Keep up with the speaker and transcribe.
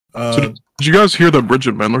So did you guys hear that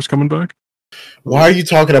Bridget Mendler's coming back? Why are you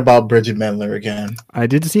talking about Bridget Mendler again? I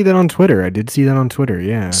did see that on Twitter.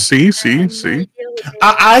 Yeah. See.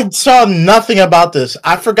 I saw nothing about this.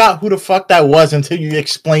 I forgot who the fuck that was until you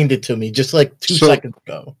explained it to me just like 2 seconds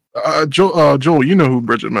ago. Joel, you know who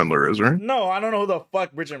Bridget Mendler is, right? No, I don't know who the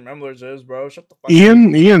fuck Bridget Mendler is, bro. Shut the fuck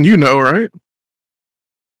Ian, you know, right?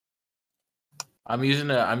 I'm using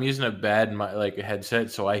a bad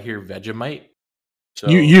headset, so I hear Vegemite. So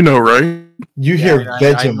You know, right? You hear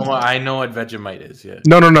Vegemite. I know what Vegemite is. Yeah.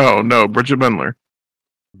 No. Bridget Mendler.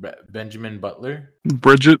 Benjamin Butler.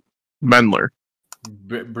 Bridget Mendler.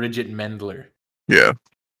 Bridget Mendler. Yeah.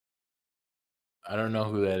 I don't know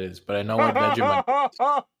who that is, but I know what Vegemite is.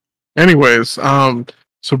 Anyways,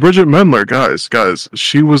 so Bridget Mendler, guys,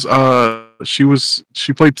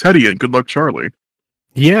 she played Teddy in Good Luck Charlie.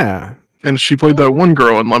 Yeah. And she played that one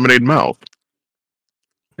girl in Lemonade Mouth.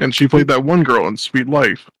 And she played that one girl in Sweet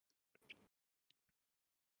Life.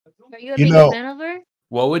 Are you a big fan of her?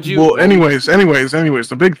 What would you? Well, anyways,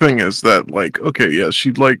 the big thing is that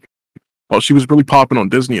she was really popping on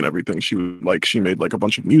Disney and everything. She made like a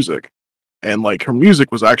bunch of music, and like her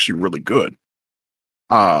music was actually really good.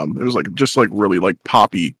 It was just really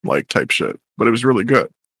poppy type shit, but it was really good.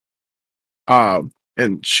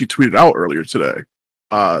 And she tweeted out earlier today,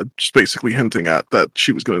 just basically hinting at that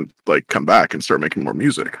she was going to come back and start making more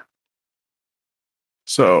music.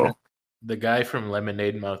 So the guy from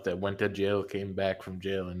Lemonade Mouth that went to jail came back from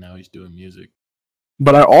jail and now he's doing music.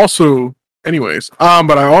 But I also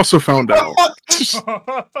found out.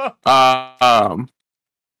 I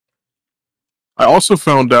also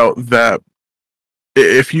found out that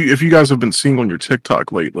if you guys have been seeing on your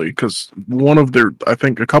TikTok lately, because I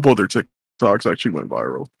think a couple of their TikToks actually went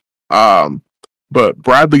viral. But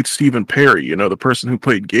Bradley Stephen Perry, the person who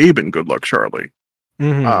played Gabe in Good Luck Charlie,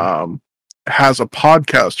 has a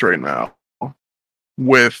podcast right now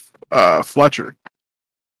with Fletcher.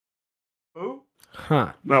 Who?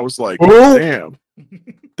 Huh. And I was like, Ooh.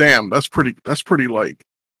 damn, that's pretty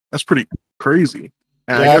crazy.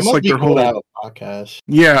 And Yeah, I guess their whole podcast.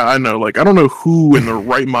 Yeah, I know. I don't know who in their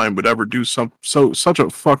right mind would ever do such a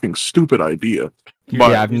fucking stupid idea.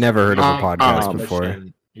 But I've never heard of a podcast before.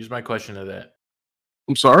 Here's my question to that.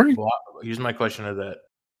 I'm sorry? Here's my question to that.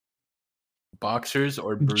 Boxers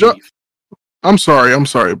or briefs? I'm sorry.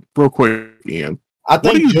 Real quick, Ian. What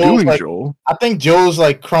are you doing, Joel? I think Joel's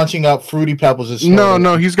crunching up Fruity Pebbles.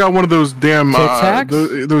 No, he's got one of those damn Tic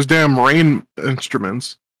Tacs? those damn rain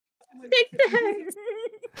instruments.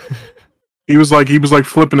 He was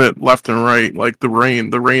flipping it left and right, like the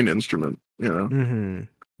rain instrument,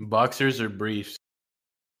 Boxers or briefs?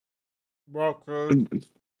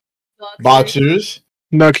 Boxers.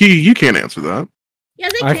 No, Key, you can't answer that. Yeah,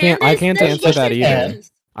 I can't answer that either.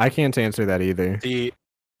 I can't answer that either.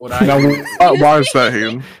 Why is that,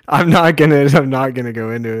 Hayden? I'm not gonna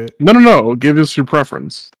go into it. No. Give us your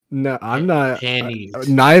preference. No, I'm not. Panties.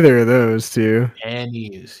 Neither of those two.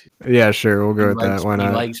 Panties. Yeah, sure, we'll go with that. Why not?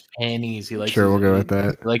 He likes panties. We'll go with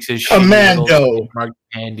that. He likes his Commando marked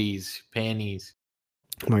panties.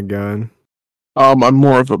 Oh my god. I'm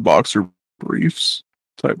more of a boxer briefs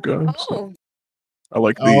type guy. Oh. So I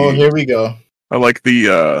like the. Oh, here we go. I like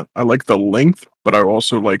the length, but I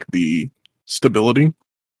also like the stability.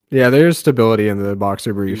 Yeah, there's stability in the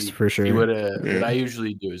boxer briefs for sure. What I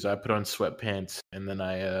usually do is I put on sweatpants and then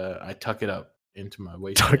I tuck it up into my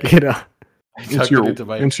waistband. Tuck it up. I tuck it into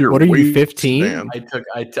my. What are you, 15?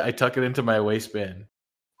 I tuck it into my waistband.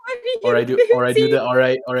 Or I do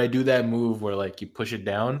that move where you push it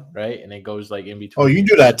down, right, and it goes in between. Oh, you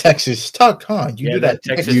do that Texas tuck, huh? You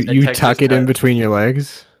tuck it in between your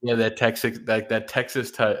legs. Yeah, that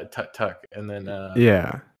Texas tuck, and then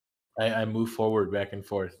yeah, I move forward, back and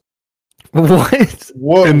forth. What?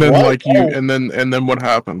 And then and then what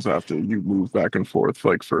happens after you move back and forth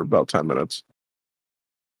for about 10 minutes?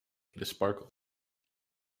 The sparkle.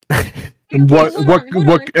 And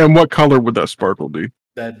what color would that sparkle be?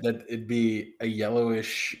 That it'd be a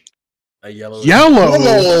yellowish. Yellow.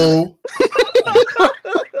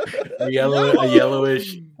 a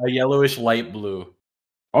yellowish light blue.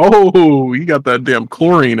 Oh, you got that damn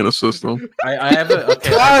chlorine in the system. I have a.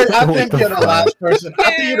 Okay. I think you're the last person.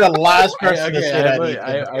 I think you're the last person to say that.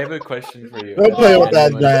 I have a question for you. Don't play with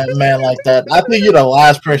that man like that. I think you're the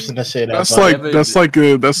last person to say that. That's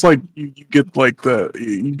like you get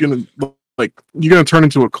you're gonna turn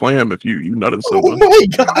into a clam if you nutted someone. Oh my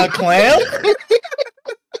god, a clam?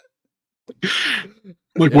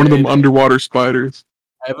 One of them underwater spiders.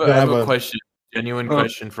 I have a question, genuine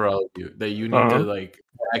question for all of you that you need to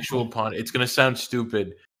actual pawn. It's gonna sound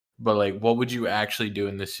stupid, but what would you actually do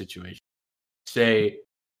in this situation? Say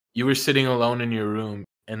You were sitting alone in your room,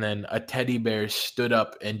 and then a teddy bear stood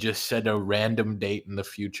up and just said a random date in the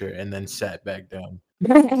future, and then sat back down.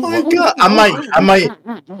 Oh my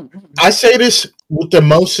god! I say this with the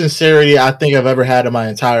most sincerity I think I've ever had in my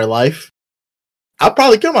entire life. I'll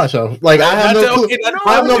probably kill myself. Like I have no clue.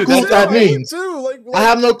 I have no clue what that means. I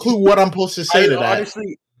have no clue what I'm supposed to say to that.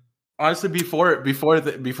 Honestly,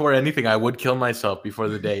 before anything, I would kill myself before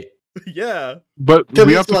the date. Yeah, but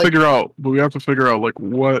we have to figure out. But we have to figure out like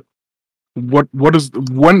what is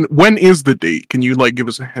when is the date? Can you like give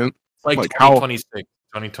us a hint? Like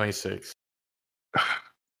 2026.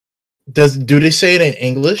 Do they say it in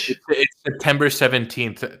English? It's September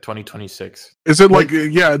 17th, 2026. Is it like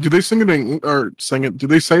yeah? Do they sing it Do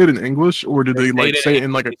they say it in English or do they like say it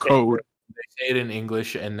in like a code? They say it in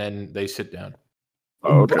English and then they sit down.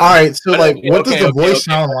 Oh, okay. All right. So like, what does the voice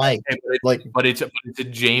sound like? But it's a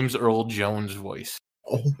James Earl Jones voice.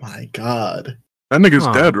 Oh my god, that nigga's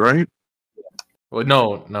dead, right? Well,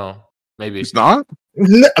 no, maybe he's not.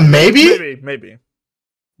 Maybe.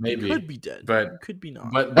 Maybe could be dead, but could be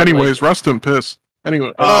not. But anyways, rest in piss.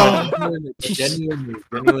 Anyway,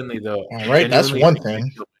 genuinely though. All right, that's one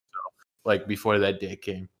thing. Like before that day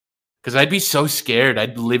came, because I'd be so scared.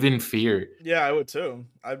 I'd live in fear. Yeah, I would too.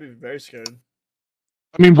 I'd be very scared.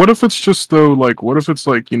 I mean, what if it's just though? Like, what if it's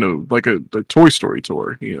like like a Toy Story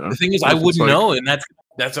tour? You know, the thing is, I wouldn't know, and that's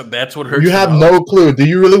what hurts. You have no clue. Do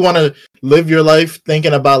you really want to live your life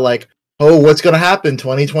thinking about like, oh, what's gonna happen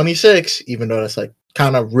 2026? Even though that's like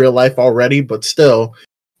kind of real life already, but still,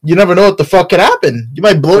 you never know what the fuck could happen. You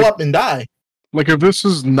might blow up and die. Like if this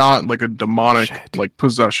is not like a demonic like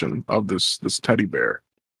possession of this teddy bear,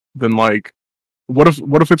 then like what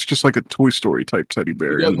if it's just like a Toy Story type teddy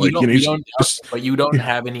bear? But you don't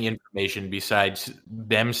have any information besides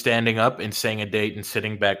them standing up and saying a date and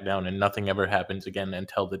sitting back down, and nothing ever happens again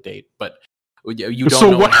until the date. But you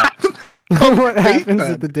don't know what happens. What happens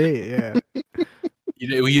at the date? Yeah.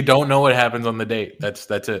 You don't know what happens on the date. That's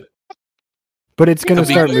it. But it's gonna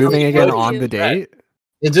start moving again on the date.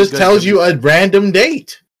 It just tells you a random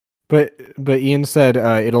date. But Ian said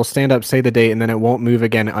it'll stand up, say the date, and then it won't move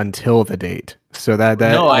again until the date. So that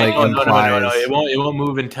no, implies... It won't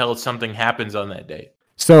move until something happens on that date.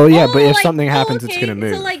 So yeah, but if something happens, it's gonna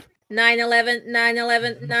move. So like 9/11,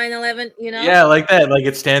 9/11, 9/11. You know? Yeah, like that. Like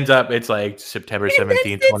it stands up. It's like September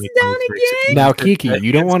 17th, 2026. Now, Kiki,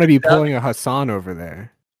 you don't want to be pulling a Hassan over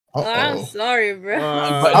there. Oh, I'm sorry, bro.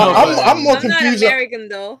 I'm more confused. I'm not American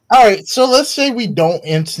though. All right, so let's say we don't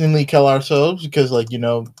instantly kill ourselves because, like, you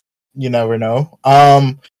never know.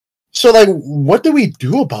 So like, what do we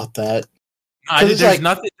do about that? There's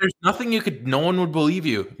nothing you could. No one would believe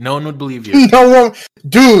you. No one would believe you. No one,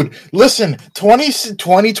 dude. Listen,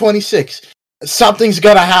 2026. Something's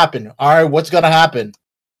gonna happen. All right, what's gonna happen?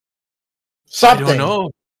 Something. I don't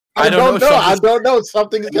know. I don't know.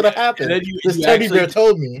 Something's gonna happen. This teddy bear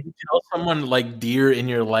told me. You tell someone like dear in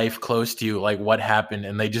your life, close to you, like what happened,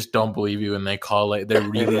 and they just don't believe you, and they call like they're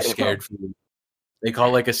really scared for you. They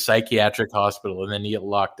call like a psychiatric hospital, and then you get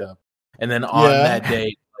locked up. And then on that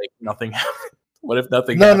day, like nothing happens. What if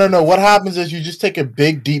nothing? No. What happens is you just take a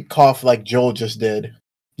big deep cough, like Joel just did.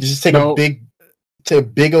 You just take a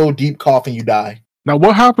big old deep cough, and you die. Now,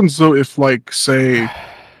 what happens though if, like, say,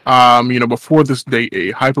 before this date, a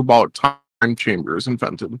hyperbolic time chamber is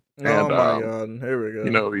invented? Oh my god! Here we go.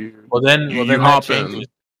 Then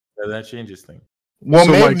that changes things. Well,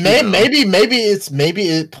 so maybe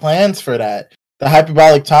it plans for that. The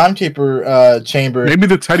hyperbolic time chamber. Maybe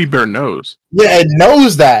the teddy bear knows. Yeah, it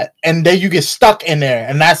knows that, and then you get stuck in there,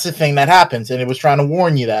 and that's the thing that happens. And it was trying to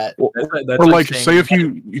warn you that. Or like, say if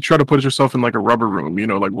you try to put yourself in like a rubber room,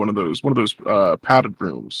 like one of those padded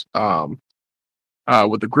rooms,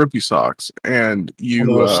 with the grippy socks, and you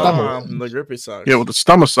the grippy socks. Yeah, with the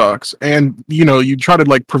stomach socks, and you try to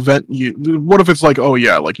like prevent you. What if it's like, oh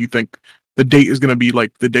yeah, like you think the date is gonna be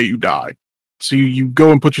like the day you die, so you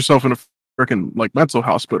go and put yourself in a freaking like mental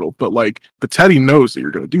hospital, but like the teddy knows that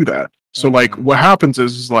you're gonna do that. So like what happens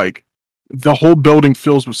is like the whole building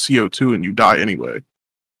fills with CO2 and you die anyway.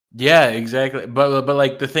 Yeah, exactly. But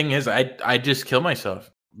like the thing is, I just kill myself.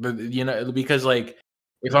 But because like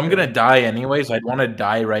if I'm gonna die anyways, I'd want to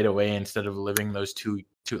die right away instead of living those two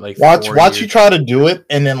like. Watch you try to do it,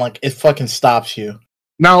 and then like it fucking stops you.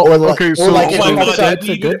 Now, or that's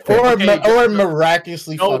a good thing. Or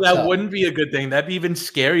miraculously. No, that wouldn't be a good thing. That'd be even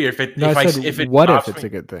scarier if it. What if it's a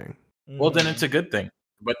good thing? Well, then it's a good thing.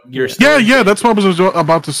 But you're that's what I was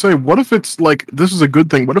about to say. What if it's like this is a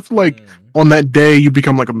good thing? What if like on that day you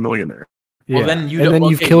become like a millionaire? Well, then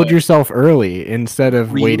you've killed yourself early instead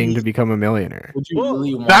of waiting to become a millionaire. Would you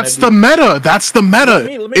really want That's the meta. That's the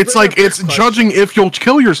meta. It's like it's judging if you'll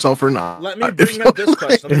kill yourself or not. Let me bring up this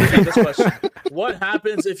question. What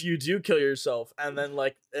happens if you do kill yourself and then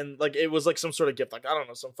it was like some sort of gift, like I don't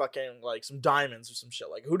know, some fucking like some diamonds or some shit?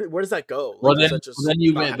 Like where does that go? Well, then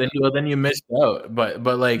you missed out. But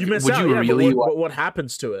like, you missed would out, you really? But what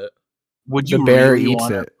happens to it? Would you the bear really eats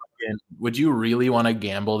wanna, it? Would you really want to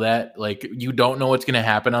gamble that? Like, you don't know what's gonna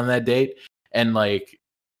happen on that date, and like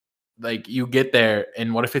you get there,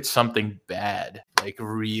 and what if it's something bad, like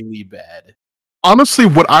really bad? Honestly,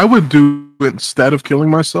 what I would do instead of killing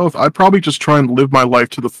myself, I'd probably just try and live my life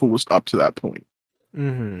to the fullest up to that point.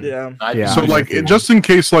 Mm-hmm. Yeah. So like, just in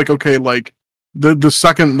case, like, okay, like the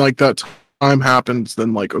second like that time happens,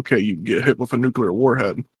 then like, okay, you get hit with a nuclear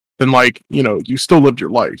warhead, then like, you know, you still lived your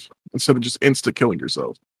life instead of just insta killing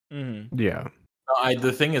yourself. Mm-hmm. Yeah.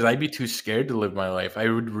 The thing is, I'd be too scared to live my life. I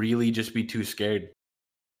would really just be too scared.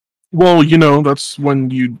 Well, you know, that's when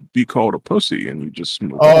you'd be called a pussy and you just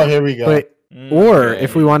move Oh, on. here we go. But or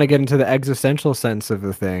if we want to get into the existential sense of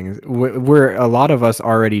the thing, where a lot of us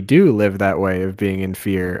already do live that way of being in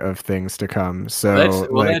fear of things to come. So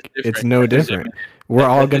it's no different. We're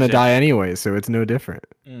all gonna die anyway, so it's no different.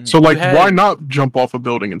 So like, why not jump off a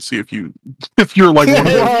building and see if you're like one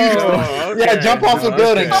of those? Yeah, jump off a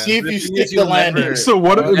building, see if you stick the landing. So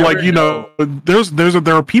what? Like, you know,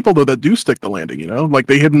 there are people though that do stick the landing. You know, like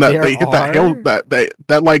they hit that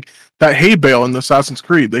hay bale in Assassin's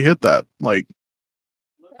Creed. They hit that like.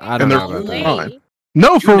 I don't know about that. Fine.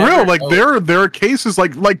 No, for real. Like there are cases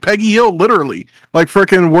like Peggy Hill, literally, like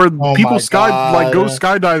freaking where people go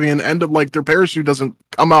skydiving and end up like their parachute doesn't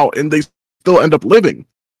come out and they still end up living.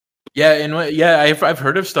 Yeah, and I've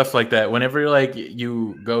heard of stuff like that. Whenever like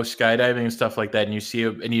you go skydiving and stuff like that, and you see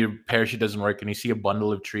and your parachute doesn't work, and you see a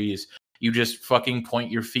bundle of trees, you just fucking point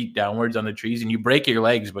your feet downwards on the trees, and you break your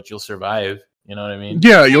legs, but you'll survive. You know what I mean?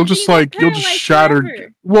 Yeah, you'll just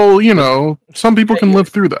shatter. Well, you know, some people can live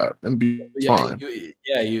through that and be fine.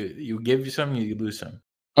 You give some, you lose some.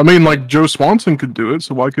 I mean, like Joe Swanson could do it,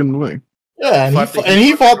 so why couldn't we? Yeah, and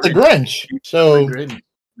he fought the Grinch. So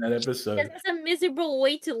that episode. That's a miserable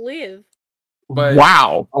way to live. But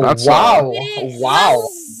wow, that's wow.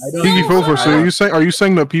 So are you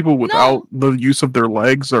saying that people without the use of their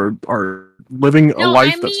legs are living a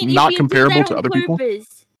life that's not comparable to other people?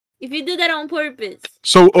 If you do that on purpose.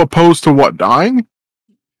 So opposed to what, dying?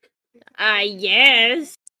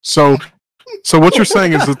 Yes. So what you're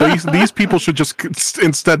saying is that these people should just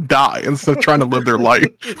instead die instead of trying to live their life.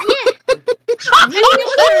 Yeah.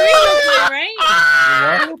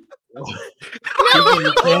 Right?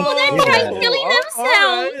 They're trying killing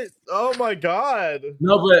themselves. Oh my god.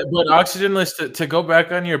 No, but Oxygenless, to go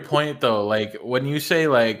back on your point though, like when you say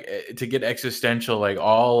like to get existential, like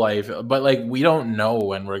all life, but like we don't know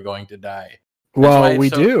when we're going to die. Well, we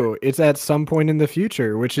do. It's at some point in the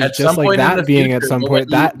future, which is just like that being at some point.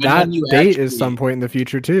 That date is some point in the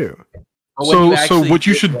future too. So what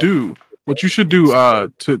you should do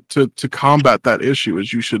to combat that issue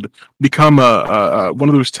is you should become one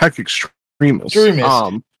of those tech extremists.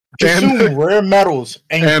 Consume rare metals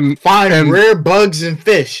and find rare bugs and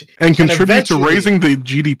fish and contribute to raising the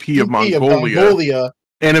GDP of Mongolia.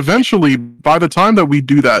 And eventually, by the time that we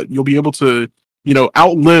do that, you'll be able to, you know,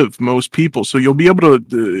 outlive most people. So you'll be able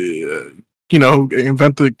to, you know,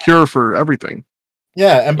 invent the cure for everything.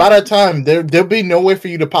 Yeah, and by that time, there'll be no way for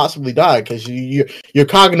you to possibly die because your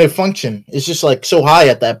cognitive function is just like so high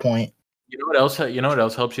at that point. You know what else? You know what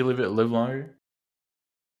else helps you live longer?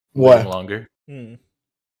 What? Live longer.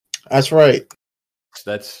 That's right.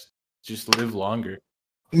 That's just live longer.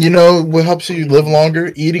 You know what helps you live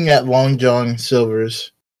longer? Eating at Long John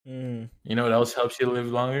Silver's. You know what else helps you live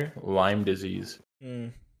longer? Lyme disease.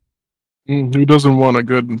 Who doesn't want a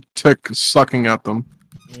good tick sucking at them?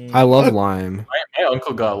 I love Lyme. My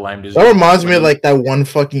uncle got Lyme disease. That reminds me of like that one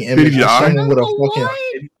fucking image of someone with a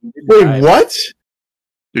fucking. Wait, what?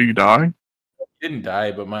 Did you die? He didn't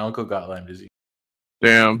die, but my uncle got Lyme disease.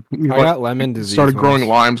 Damn. I got lemon disease. Started growing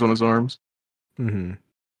limes on his arms. Mm-hmm.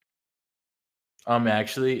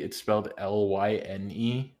 Actually, it's spelled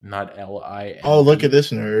Lyne, not Lin. Oh, look at this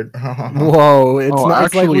nerd. Whoa, it's not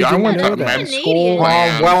actually, like I went to med school.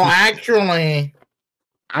 Well,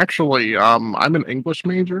 actually, I'm an English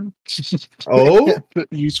major. Oh,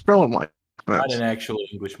 you spell them like I'm not an actual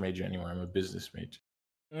English major anymore. I'm a business major.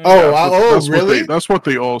 Really? That's what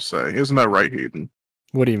they all say. Isn't that right, Hayden?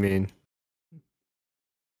 What do you mean?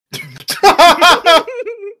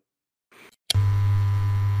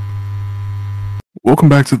 Welcome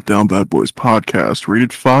back to the Down Bad Boys podcast,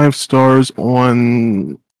 rated 5 stars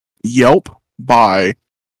on Yelp by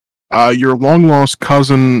your long lost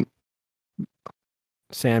cousin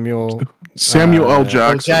Samuel L.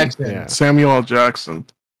 Jackson. Yeah. Samuel L. Jackson.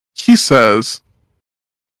 He says,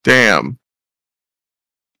 "Damn,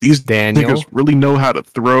 these niggas really know how to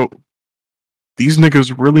throw. These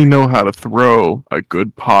niggas really know how to throw a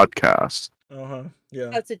good podcast.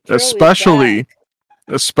 Yeah. Especially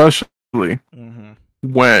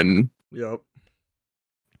when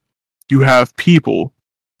you have people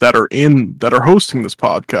that are hosting this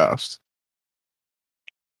podcast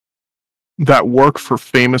that work for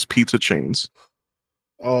famous pizza chains."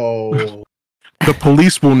 Oh. The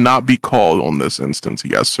police will not be called on this instance.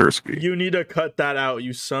 Yes, Sirski. You need to cut that out,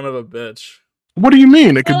 you son of a bitch. What do you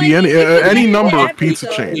mean? It could be any number of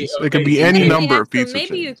pizza chains. It could be any number of pizza chains.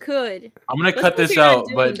 Maybe you could. I'm gonna cut this out,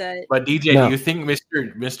 but DJ, do you think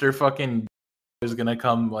Mr. fucking is gonna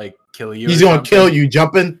come like kill you? He's gonna kill you.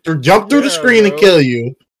 Jump through the screen and kill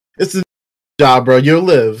you. It's a job, bro. You'll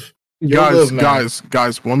live.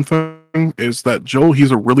 Guys. One thing is that Joel, he's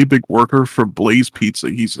a really big worker for Blaze Pizza.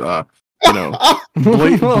 He's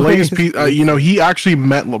Blaze Pizza. He actually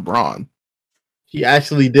met LeBron. He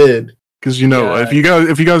actually did. Because if you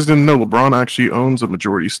guys didn't know, LeBron actually owns a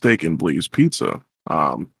majority stake in Blaze Pizza.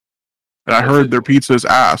 And I heard their pizza is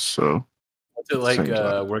ass. So what's it like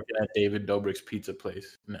working at David Dobrik's pizza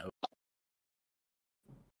place? No.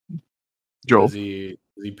 Joel, does he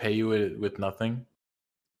pay you with nothing?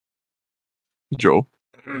 Joel,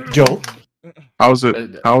 how is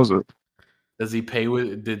it? Does he pay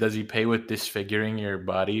with disfiguring your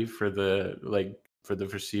body for the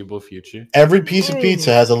foreseeable future? Every piece of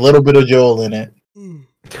pizza has a little bit of Joel in it.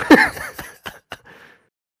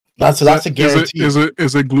 That's a guarantee. Is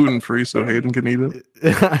it gluten free so Hayden can eat it?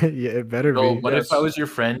 Yeah, it better be. What if I was your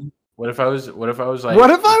friend? What if I was like? What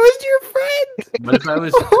if I was your friend? What if I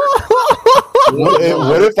was?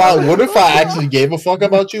 What if I actually gave a fuck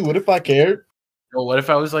about you? What if I cared? Well, what if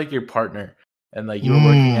I was like your partner and like you were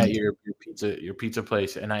working at your pizza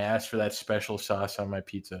place, and I asked for that special sauce on my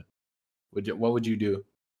pizza? What would you do?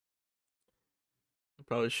 I'd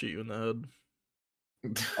probably shoot you in the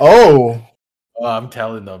head. Oh, I'm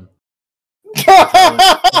telling them.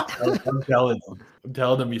 I'm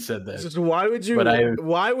telling them you said that. Just why would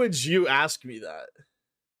you ask me that?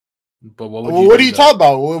 But what are you talking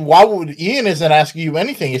about? Why would Ian isn't asking you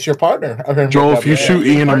anything? It's your partner. Joel, if you shoot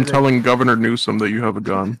Ian, I'm telling Governor Newsom that you have a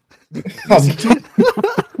gun.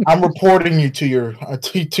 I'm reporting you to your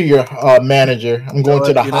manager. I'm going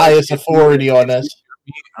to the highest authority on this.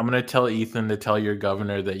 I'm going to tell Ethan to tell your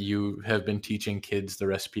governor that you have been teaching kids the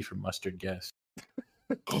recipe for mustard gas.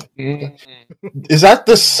 Is that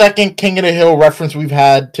the second King of the Hill reference we've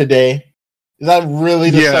had today? Is that really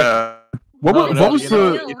the second? What was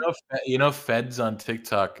the feds on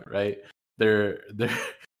TikTok, right? They're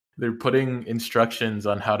putting instructions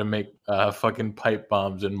on how to make fucking pipe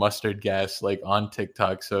bombs and mustard gas like on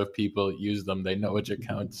TikTok, so if people use them, they know which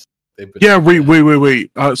accounts they've been. Yeah,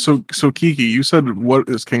 wait. So Kiki, you said what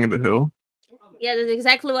is King of the Hill? Yeah, that's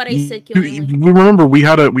exactly what I said. Remember, we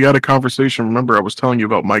had a conversation. Remember, I was telling you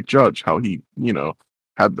about Mike Judge, how he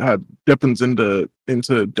had dippings into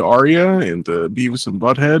Daria, into Beavis and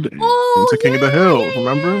Butthead, into King of the Hill.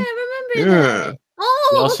 Remember? Yeah, I remember that.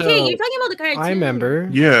 Oh, okay. You're talking about the cartoon. I remember.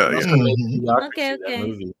 Yeah. Okay.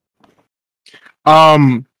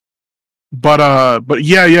 But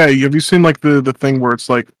yeah. Have you seen like the thing where it's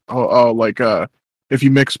like if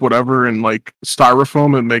you mix whatever in like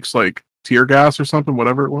styrofoam, it makes like tear gas or something,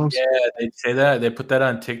 whatever it was. Yeah, they say that. They put that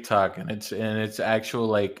on TikTok, and it's actual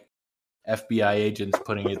like FBI agents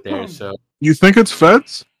putting it there. So you think it's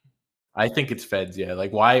feds? I think it's feds. Yeah,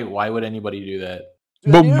 like why would anybody do that?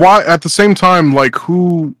 But why at the same time? Like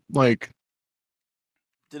who? Like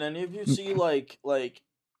did any of you see like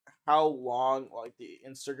how long like the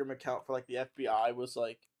Instagram account for like the FBI was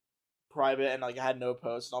like private and like it had no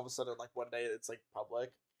posts, and all of a sudden like one day it's like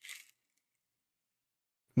public?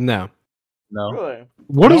 No. Really?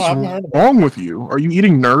 What is wrong with you? Are you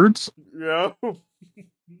eating nerds? Yeah.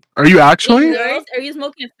 Are you actually? Nerds? Are you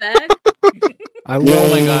smoking a fag? Oh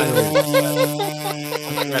my god.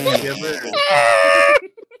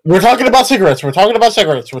 We're talking about cigarettes. You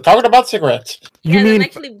Yeah, mean I'm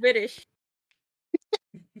actually British.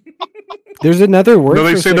 There's another word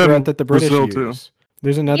they for say cigarette that the British Brazil use. Too.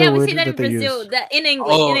 There's another word we say that in Brazil. That in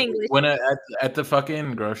English. Oh, in English. When at the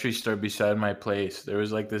fucking grocery store beside my place, there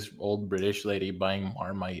was like this old British lady buying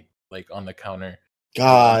Marmite like on the counter.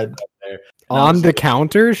 God. On the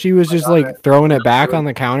counter, she was just like throwing it back on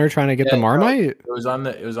the counter, trying to get the Marmite. It was on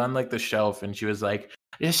like the shelf, and she was like,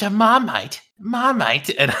 "It's a Marmite,"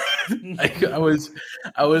 and I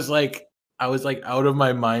was like, like out of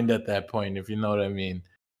my mind at that point, if you know what I mean.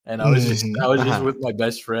 And I was just with my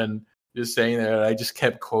best friend, just saying that. And I just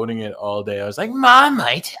kept quoting it all day. I was like,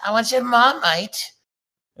 Marmite, I want some Marmite.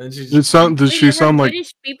 And she does she sound like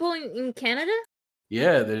British people in Canada?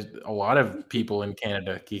 Yeah, there's a lot of people in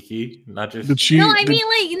Canada, Kiki. Not just because like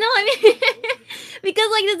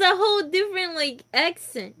there's a whole different like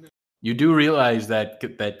accent. You do realize that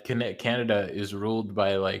Canada is ruled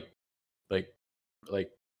by like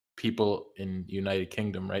people in United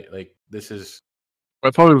Kingdom, right? Like this is. I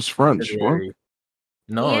thought it was French.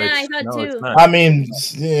 No, yeah, I thought too. It's not. I mean,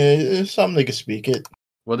 some they can speak it.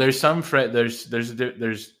 Well, there's some there's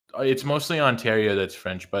it's mostly Ontario that's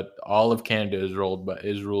French, but all of Canada is ruled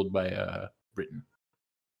by Britain.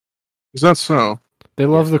 Is that so? They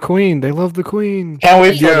love the Queen. They love the Queen. Can't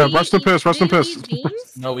wait. Yeah, rest in peace. Rest in peace.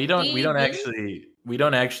 No, we don't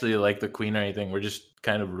actually like the Queen or anything. We're just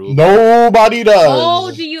kind of ruled. Nobody does.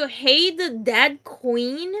 Oh, do you hate the dead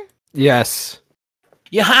Queen? Yes.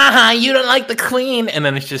 Yeah, haha, you don't like the Queen, and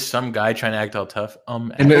then it's just some guy trying to act all tough. And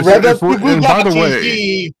by the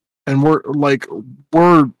way, and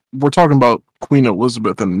we're talking about Queen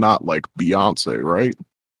Elizabeth and not like Beyonce, right?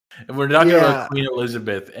 And we're talking about Queen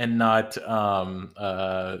Elizabeth and not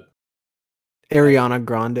Ariana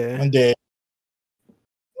Grande.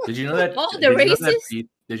 Did you know that? Oh, the racist.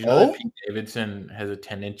 Did you know that Pete Davidson has a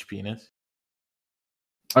 10-inch penis?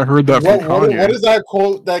 I heard that from Kanye. What is that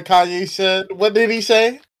quote that Kanye said? What did he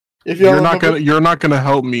say? If you're not gonna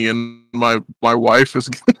help me, and my wife is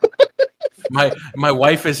my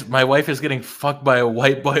wife is getting fucked by a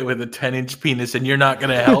white boy with a 10-inch penis, and you're not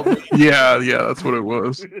gonna help me. yeah, that's what it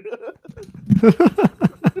was.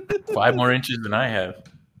 5 more inches than I have.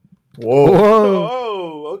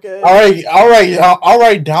 Whoa. Okay. All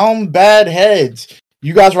right. Down bad heads.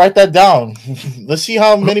 You guys write that down. Let's see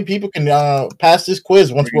how many people can pass this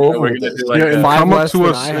quiz once we're over with this. And come up to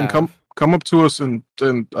us and come up to us in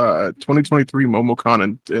 2023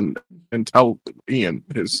 MomoCon and tell Ian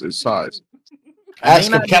his size.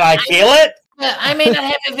 Ask him, can I feel it? I may not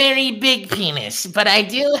have a very big penis, but I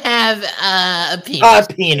do have a penis. A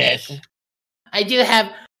penis. I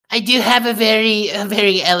do have a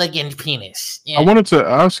very elegant penis. Yeah. I wanted to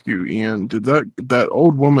ask you, Ian, did that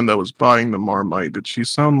old woman that was buying the Marmite, did she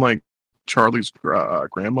sound like Charlie's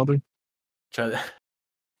grandmother?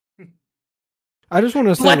 I just want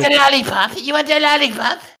to say, you want a lollipop? You want a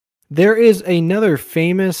lollipop? There is another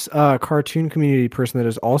famous cartoon community person that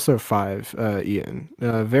is also 5, Ian.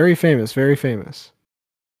 Very famous, very famous.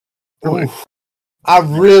 Really? Oof. I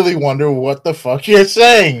really wonder what the fuck you're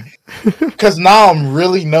saying, because now I'm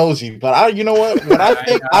really nosy. But you know what?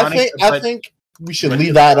 I think we should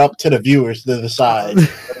leave that up to the viewers to decide.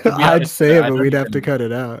 I'd say it, but we'd have to cut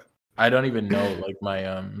it out. I don't even know like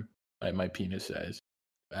my penis size.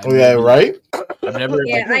 Right. I've never.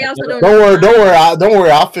 Yeah, I also don't. Don't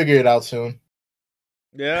worry. I'll figure it out soon.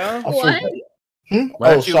 Yeah. What?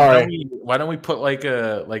 Sorry. Why don't we put like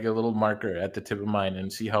a little marker at the tip of mine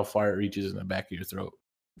and see how far it reaches in the back of your throat?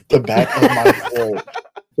 The back of my throat.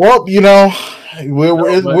 Well,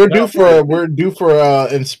 we're due for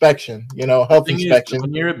inspection. Health inspection.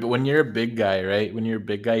 When you're a big guy, right? When you're a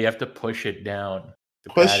big guy, you have to push it down.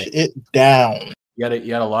 Push it down. You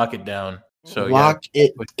gotta lock it down. So lock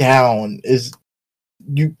it down is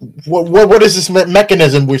you. What is this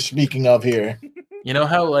mechanism we're speaking of here? You know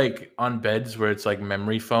how like on beds where it's like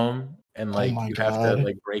memory foam and like you have to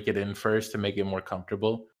like break it in first to make it more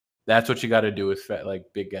comfortable. That's what you got to do with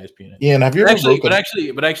big guys' penis. Yeah, and have you but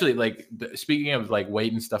actually, like speaking of like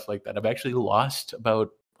weight and stuff like that, I've actually lost about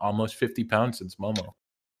almost 50 pounds since Momo.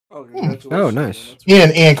 Oh, nice.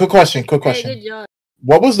 Ian, quick question. Hey, good job.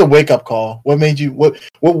 What was the wake up call? What made you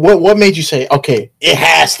what made you say, okay, it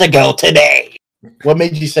has to go today? What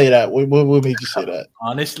made you say that? What made you say that?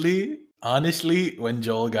 Honestly, when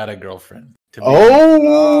Joel got a girlfriend. I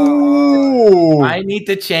need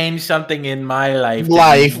to change something in my life.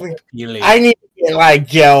 I need to get like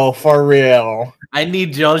Joel for real. I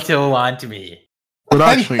need Joel to want me. But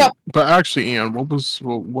actually, Ian,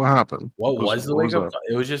 what happened? What was the wake up?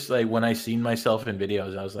 It was just like when I seen myself in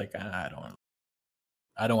videos, I was like, I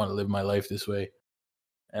don't want to live my life this way.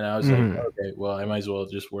 And I was like, okay, well, I might as well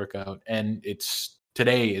just work out. And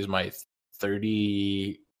today is my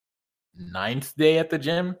 39th day at the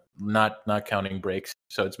gym, not counting breaks.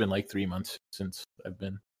 So it's been like 3 months since I've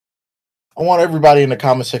been. I want everybody in the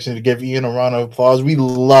comment section to give Ian a round of applause. We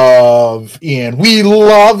love Ian. We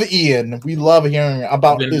love hearing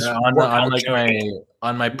about this.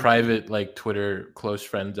 On my private like Twitter close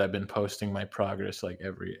friends, I've been posting my progress like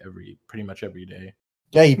pretty much every day.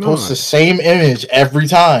 Yeah, he posts the same image every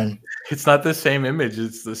time. It's not the same image.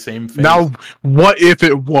 It's the same face. Now, what if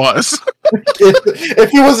it was? if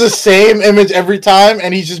he was the same image every time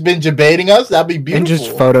and he's just been debating us, that'd be beautiful. And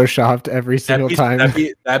just photoshopped every single time.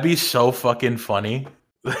 That'd be so fucking funny.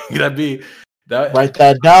 That'd be that. Write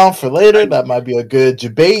that down for later. That might be a good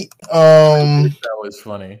debate. That was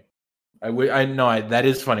funny. That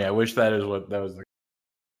is funny. I wish that was.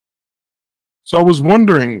 So I was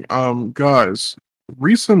wondering, guys.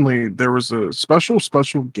 Recently, there was a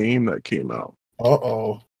special game that came out.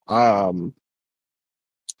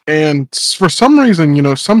 And for some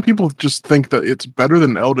reason, some people just think that it's better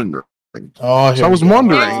than Elden Ring. So I was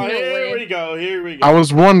wondering. Here we go. I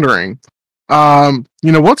was wondering,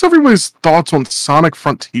 what's everybody's thoughts on Sonic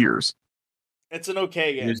Frontiers? It's an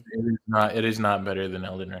okay game. It is not better than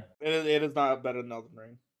Elden Ring. It is not better than Elden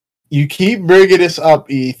Ring. You keep bringing this up,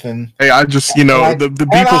 Ethan. Hey, I just, the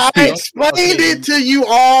people speak. I explained it to you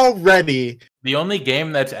already. The only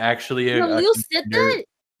game that's actually you said that?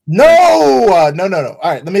 No. All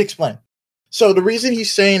right, let me explain. So the reason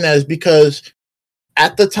he's saying that is because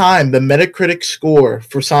at the time, the Metacritic score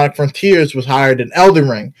for Sonic Frontiers was higher than Elden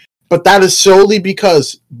Ring. But that is solely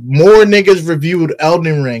because more niggas reviewed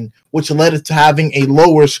Elden Ring, which led it to having a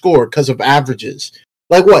lower score because of averages.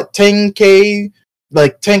 Like what, 10K?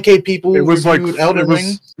 Like 10K people reviewed Elden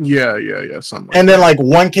Ring. Yeah, something. And then like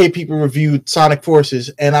 1K people reviewed Sonic Forces,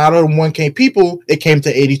 and out of 1K people, it came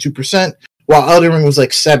to 82%, while Elden Ring was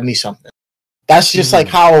like 70 something. That's just like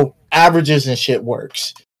how averages and shit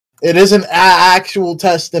works. It is an actual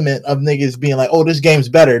testament of niggas being like, "Oh, this game's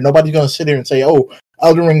better." Nobody's gonna sit here and say, "Oh,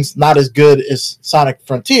 Elden Ring's not as good as Sonic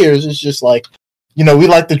Frontiers." It's just like, we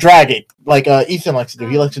like to drag it, like Ethan likes to do.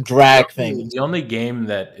 He likes to drag things. The only game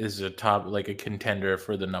that is a contender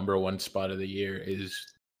for the #1 spot of the year is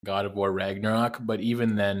God of War Ragnarok. But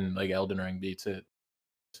even then, like Elden Ring beats it.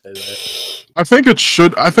 I think it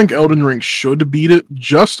should. I think Elden Ring should beat it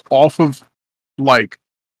just off of like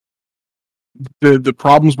the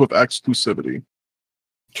problems with exclusivity.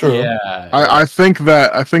 True. Yeah. I think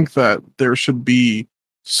that there should be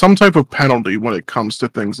some type of penalty when it comes to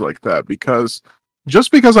things like that, because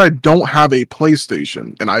just because I don't have a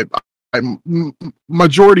PlayStation and I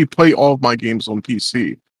majority play all of my games on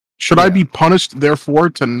PC, should I be punished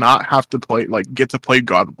therefore to not have to get to play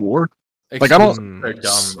God of War? Like I don't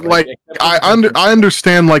I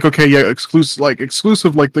understand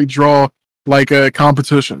exclusive they draw like a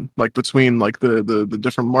competition between the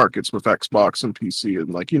different markets with Xbox and PC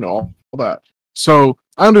and all that. So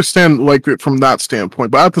I understand it from that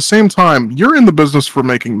standpoint, but at the same time, you're in the business for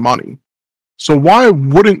making money. So why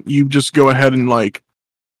wouldn't you just go ahead and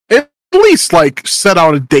at least set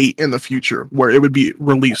out a date in the future where it would be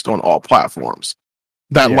released on all platforms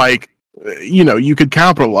that you could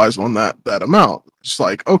capitalize on that amount. It's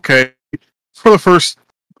okay, for the first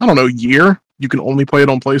year you can only play it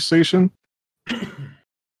on PlayStation.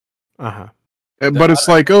 Uh-huh. But it's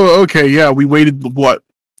okay, yeah, we waited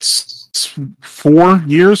 4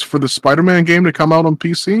 years for the Spider-Man game to come out on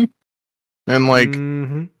PC, and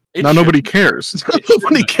now nobody cares.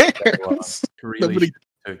 Nobody cares. Really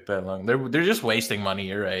took that long. They're just wasting money.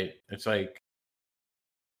 You're right. It's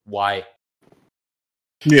why?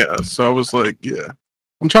 Yeah. So I was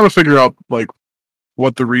I'm trying to figure out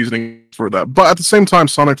what the reasoning for that. But at the same time,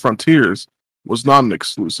 Sonic Frontiers was not an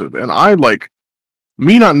exclusive, and I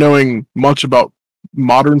me not knowing much about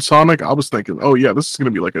modern Sonic, I was thinking, oh yeah, this is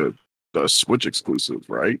gonna be a Switch exclusive,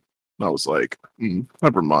 right? And I was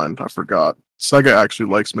never mind, I forgot. Sega actually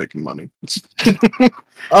likes making money.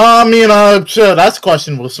 Sure, that's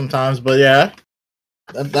questionable sometimes, but yeah,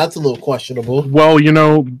 that's a little questionable. Well,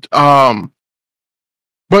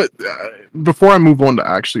 but before I move on to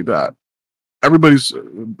actually that, everybody's,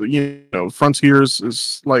 Frontiers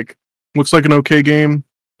is looks like an okay game.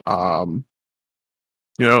 I've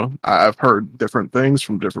heard different things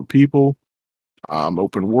from different people.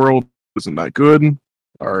 Open world isn't that good,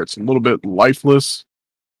 or it's a little bit lifeless.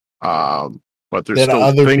 But there's still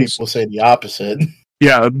other things. People say the opposite.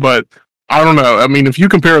 Yeah, but I don't know. I mean, if you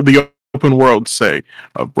compare the open world, say,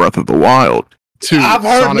 of Breath of the Wild to I've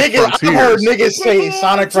heard niggas say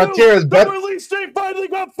Sonic Frontiers better. The release date finally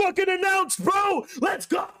got fucking announced, bro. Let's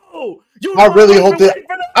go. I really hope that.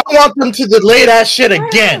 I want them to delay that shit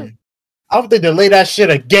again. I hope they delay that shit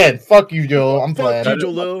again. Fuck you, Joe. I'm playing.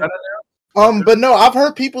 But no, I've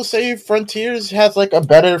heard people say Frontiers has a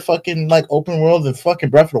better fucking open world than fucking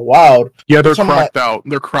Breath of the Wild. Yeah, they're cracked out.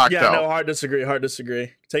 They're cracked out. Yeah, no, hard disagree.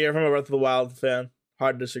 Take it from a Breath of the Wild fan.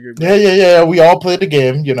 Hard disagree. Yeah. We all played the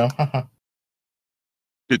game, Did you?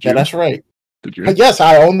 Yeah, that's right. Did you? Yes,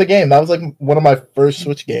 I own the game. That was one of my first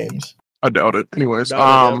Switch games. I doubt it. Anyways,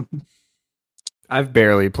 I've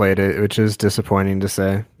barely played it, which is disappointing to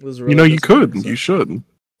say. Really you could. You should.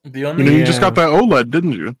 You just got that OLED,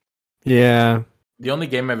 didn't you? Yeah. The only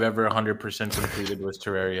game I've ever 100% completed was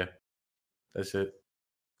Terraria. That's it.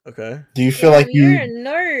 Okay. Do you feel like you're a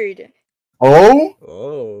nerd?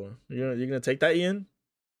 Oh, you're gonna take that, Ian?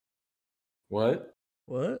 What?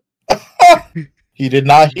 He did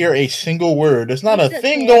not hear a single word. There's not a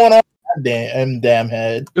thing going on in that damn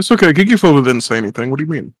head. It's okay. Kikifova didn't say anything. What do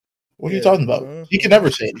you mean? What are you talking about? He can never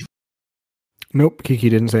say anything. Nope, Kiki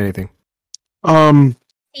didn't say anything.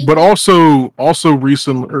 But also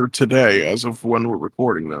recently or today, as of when we're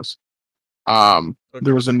recording this,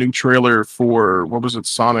 there was a new trailer for what was it,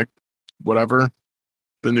 Sonic, whatever,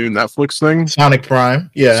 the new Netflix thing, Sonic Prime.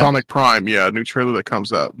 Yeah, Sonic Prime. Yeah, a new trailer that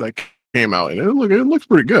came out, and it looks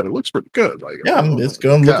pretty good. It looks pretty good. Like, yeah, it's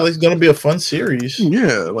gonna look like it's gonna be a fun series.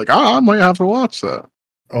 Yeah, like I might have to watch that.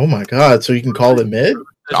 Oh my god! So you can call it mid?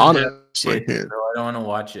 Honestly, I don't want to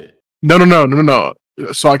watch it. No.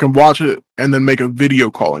 So I can watch it and then make a video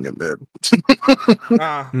calling it mid.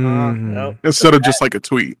 Instead of just like a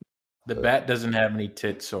tweet. The bat doesn't have any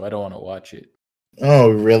tits, so I don't want to watch it. Oh,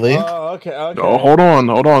 really? Oh, okay. Oh, hold on.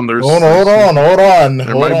 There's hold on.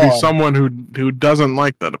 There might be someone who doesn't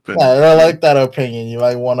like that opinion. Yeah, I don't like that opinion. You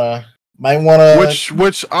might wanna.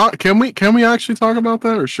 Which can we actually talk about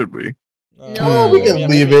that, or should we? No, we can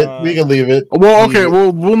leave it. We can leave it. Well, okay.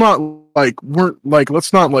 Well, we'll not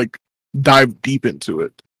let's not dive deep into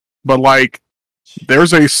it. But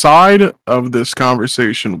there's a side of this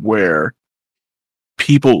conversation where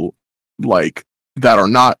people that are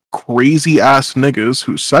not crazy ass niggas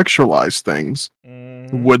who sexualize things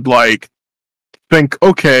would think,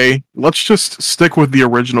 okay, let's just stick with the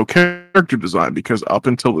original character design because up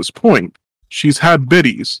until this point she's had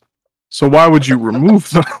biddies, so why would you remove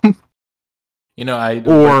them?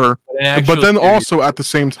 But then also at the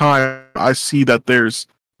same time I see that there's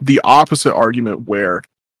the opposite argument where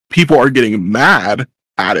people are getting mad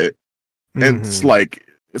at it, and it's like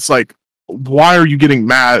why are you getting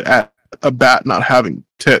mad at a bat not having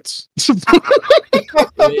tits?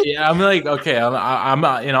 Yeah, I'm okay. I'm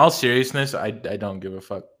in all seriousness, I don't give a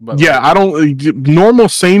fuck. But yeah, I don't. Normal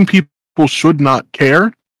sane people should not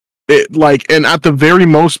care. And at the very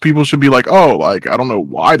most, people should be like, oh, I don't know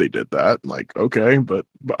why they did that. Okay, but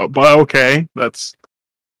okay, that's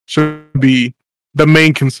should be the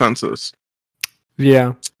main consensus.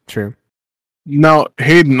 Yeah, true. Now,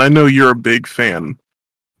 Hayden, I know you're a big fan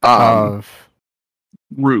of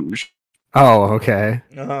Rouge. Oh, okay.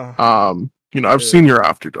 I've seen your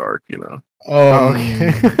After Dark,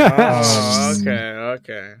 okay.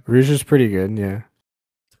 Okay. Rouge is pretty good, yeah.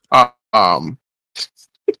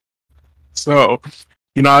 So,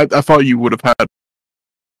 I thought you would have had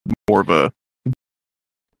more of a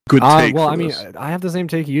good take. Well, I mean, I have the same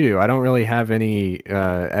take you do. I don't really have any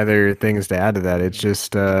other things to add to that. It's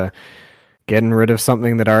just getting rid of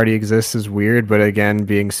something that already exists is weird, but again,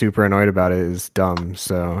 being super annoyed about it is dumb.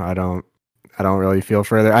 So I don't really feel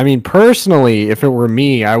further. I mean, personally, if it were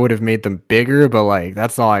me, I would have made them bigger, but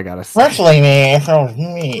that's all I gotta say. Personally, if it was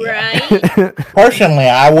me, right? Personally,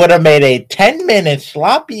 I would have made a 10-minute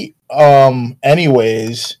sloppy.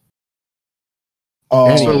 Anyways.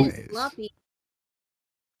 Sloppy.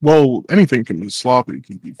 Well, anything can be sloppy.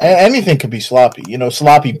 Anything can be sloppy.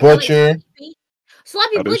 Sloppy butcher.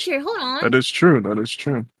 Sloppy butcher. Hold on. That is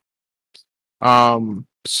true.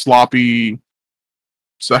 Sloppy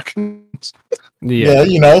seconds.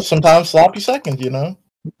 Yeah, sometimes sloppy seconds.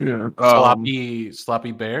 Yeah.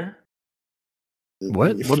 Sloppy bear.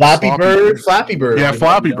 What? Flappy Bird? Flappy Bird. Yeah,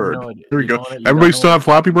 Flappy Bird. Here we go. Everybody still have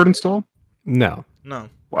Flappy Bird installed? No.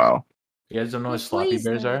 Wow. You guys don't know what Sloppy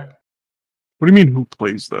Bears are? What do you mean? Who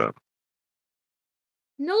plays that?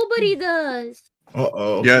 Nobody does.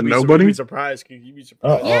 Yeah, nobody. You'd be surprised.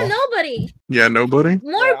 Yeah, nobody. Yeah, nobody.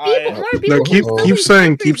 More people. No,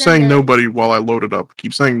 keep saying nobody while I load it up.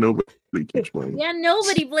 Keep saying nobody. Keep playing. Yeah,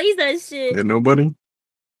 nobody plays that shit. Yeah, nobody.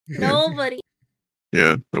 Nobody.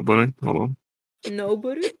 Yeah, nobody. Hold on.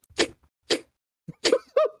 Nobody.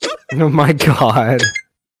 Oh my god.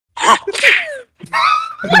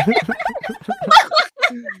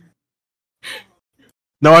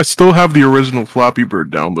 No, I still have the original Flappy Bird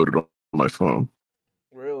downloaded on my phone.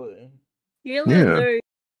 Really? You're a nerd.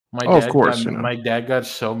 Of course. My dad got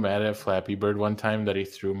so mad at Flappy Bird one time that he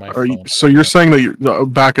threw my phone. So you're saying that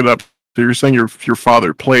back it up. So you're saying your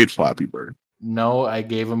father played Flappy Bird? No, I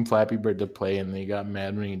gave him Flappy Bird to play, and he got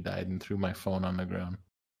mad when he died and threw my phone on the ground.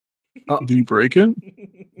 Did he break it?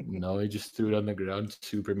 No, he just threw it on the ground.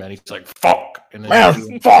 Super mad. He's like, "Fuck!" And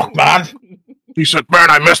then fuck, man. He said,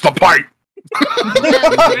 "Man, I missed the pipe."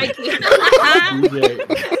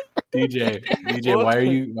 DJ,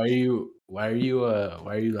 why are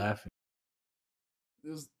you laughing?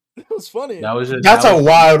 It was funny. That's a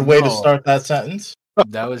wild way to start that sentence.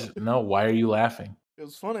 Why are you laughing? It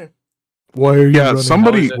was funny. Why are you? Yeah,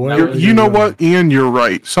 somebody. You know what, Ian? You're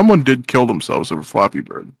right. Someone did kill themselves over Flappy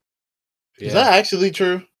Bird. Yeah. Is that actually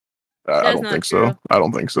true? I don't think so. I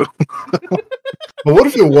don't think so. But what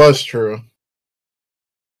if it was true?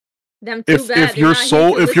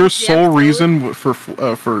 If your sole reason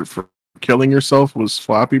for killing yourself was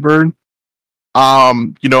Flappy Bird,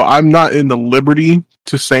 I'm not in the liberty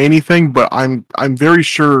to say anything, but I'm very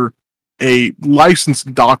sure a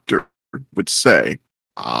licensed doctor would say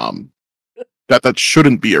that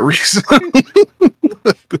shouldn't be a reason.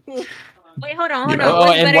 Wait, hold on.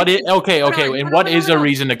 And what is a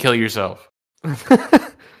reason to kill yourself?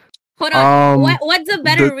 Hold on. What's a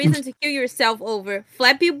better reason to kill yourself over?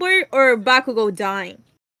 Flappy Bird or Bakugo dying?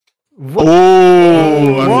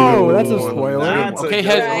 Whoa, that's a spoiler.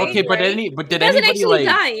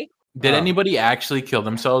 Did anybody actually kill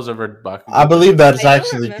themselves over Bakugo? I believe that's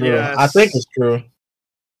actually true. Yes. I think it's true.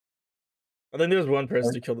 I think there's one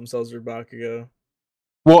person who killed themselves over Bakugo.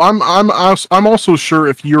 Well, I'm also sure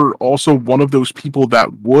if you're also one of those people that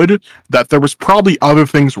there was probably other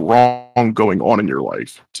things wrong going on in your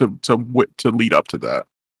life to lead up to that.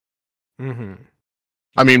 Mm-hmm.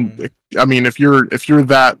 I mean, if you're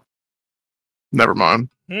that, never mind.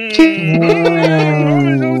 What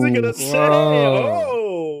was I gonna say?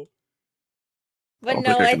 Oh. But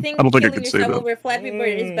I think killing yourself over Flappy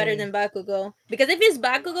Bird is better than Bakugo. Because if it's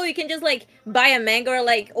Bakugo, you can just buy a manga or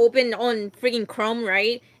open on freaking Chrome,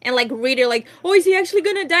 right? And read it oh, is he actually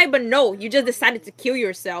gonna die? But no, you just decided to kill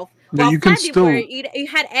yourself. Yeah, While you can Flappy Bird, you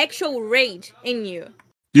had actual rage in you.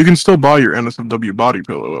 You can still buy your NSFW body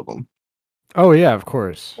pillow of them. Oh yeah, of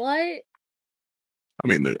course. What? I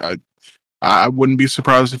mean, I wouldn't be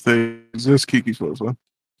surprised if they exist, Kiki Flosa.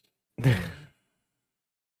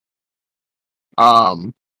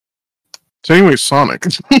 So anyway, Sonic.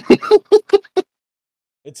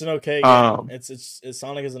 It's an okay game. It's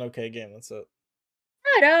Sonic is an okay game. That's it.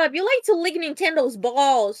 Shut up! You like to lick Nintendo's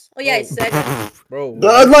balls. Oh yeah, I said it. Bro,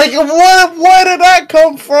 what? Where did that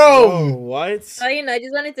come from? Bro, what? Oh, I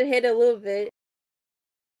just wanted to hit a little bit.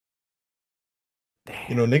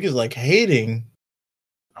 Niggas hating.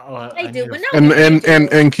 I do, but no.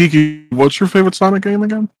 And Kiki, what's your favorite Sonic game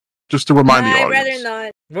again? Just to remind the audience. I'd rather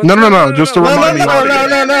not. No. Just to remind the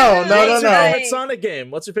audience. No. Favorite Sonic game?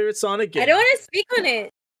 What's your favorite Sonic game? I don't want to speak on it.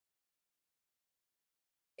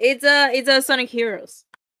 It's a Sonic Heroes.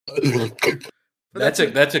 That's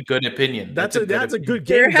a good opinion. That's a good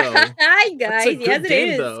game though. Hi guys, yes it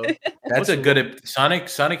is. Though. That's a good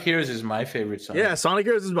Sonic Heroes is my favorite Sonic. Yeah, Sonic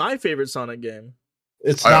Heroes is my favorite Sonic game.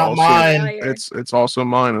 It's not mine. It's also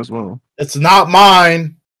mine as well. It's not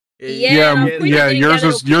mine. Yeah. Yours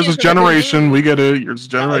is Generation. We get it. Yours is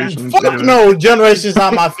Generation. Fuck no, Generation's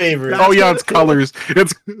not my favorite. Oh yeah, it's Colors.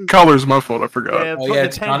 It's Colors. My fault. I forgot. Yeah,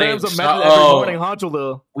 10 grams of method every morning,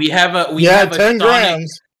 Honcho. We have a 10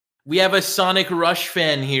 grams. We have a Sonic Rush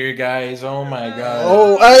fan here, guys. Oh my god.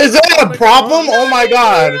 Oh, is that a problem? Oh my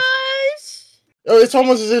god. It's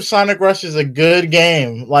almost as if Sonic Rush is a good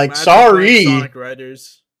game. Sorry. Sonic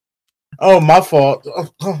Riders. Oh, my fault.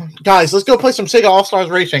 Guys, let's go play some Sega All-Stars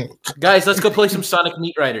Racing. Guys, let's go play some Sonic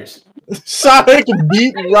Meat Riders. Sonic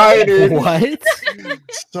Meat Riders. What?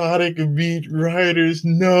 Sonic Meat Riders,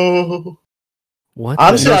 no. What?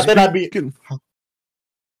 Honestly, I think I'd be...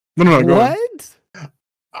 No, go what?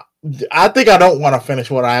 I think I don't want to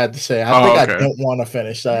finish what I had to say. I don't want to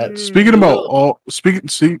finish that. Speaking about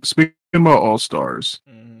All-Stars,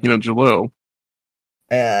 Jalil,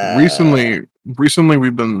 recently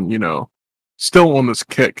we've been, still on this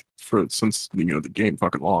kick since the game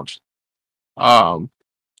fucking launched. Of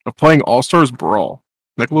playing All-Stars Brawl,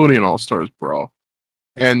 Nickelodeon All-Stars Brawl.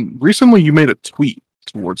 And recently you made a tweet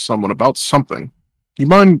towards someone about something. You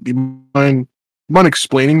mind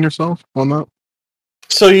explaining yourself on that?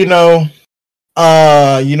 So,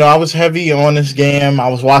 I was heavy on this game. I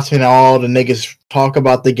was watching all the niggas talk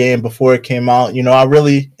about the game before it came out. I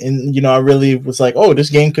really was like, oh, this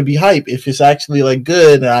game could be hype if it's actually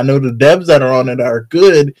good. And I know the devs that are on it are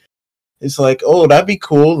good. It's like, oh, that'd be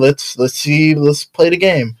cool. Let's play the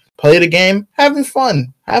game. Play the game, having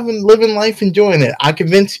fun, living life, enjoying it. I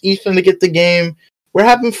convinced Ethan to get the game. We're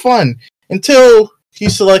having fun until he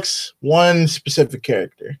selects one specific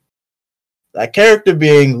character. That character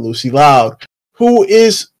being Lucy Loud, who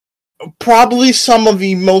is probably some of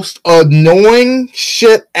the most annoying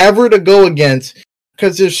shit ever to go against,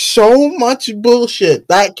 because there's so much bullshit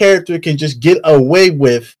that character can just get away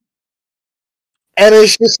with. And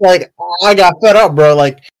it's just I got fed up, bro.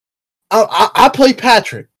 I play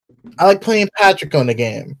Patrick. I like playing Patrick on the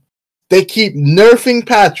game. They keep nerfing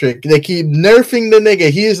Patrick. They keep nerfing the nigga.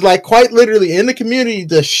 He is like quite literally in the community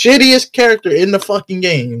the shittiest character in the fucking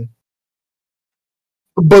game.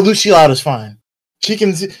 But Lucy Loud is fine. She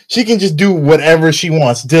can just do whatever she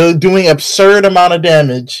wants, doing absurd amount of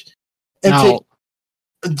damage, and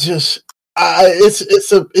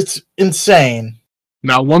it's insane.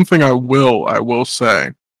 Now, one thing I will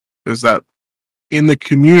say is that in the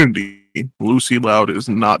community, Lucy Loud is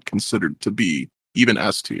not considered to be even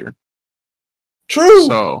S tier. True.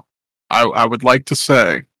 So, I would like to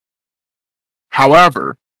say,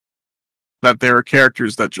 however, that there are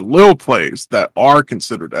characters that Jalil plays that are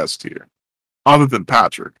considered S tier, other than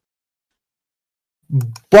Patrick.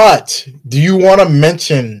 But do you want to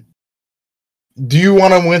mention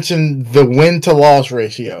the win to loss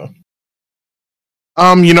ratio?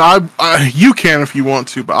 You know, you can if you want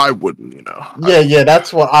to, but I wouldn't. You know. Yeah,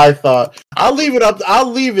 that's what I thought. I'll leave it up.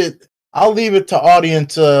 I'll leave it to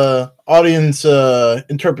audience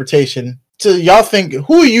interpretation. So y'all think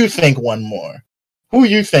who you think won more?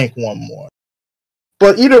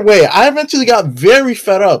 But either way, I eventually got very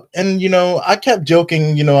fed up, and you know, I kept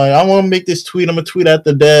joking. You know, I want to make this tweet. I'm gonna tweet at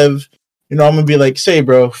the dev. You know, I'm gonna be like, "Say,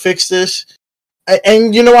 bro, fix this."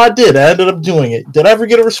 And you know, I did. I ended up doing it. Did I ever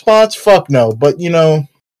get a response? Fuck no. But you know,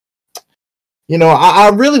 I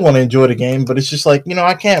really want to enjoy the game, but it's just like, you know,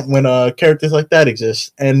 I can't when characters like that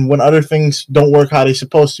exist, and when other things don't work how they're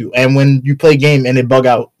supposed to, and when you play a game and it bug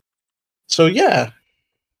out. So yeah,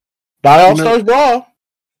 buy All Stars Brawl.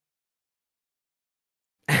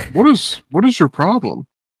 What is your problem?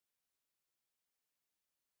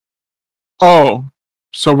 Oh,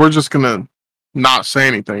 so we're just gonna not say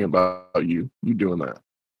anything about you doing that.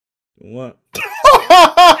 What?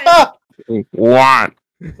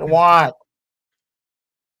 What?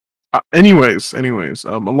 Anyways,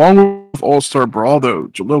 along with All Star Brawl though,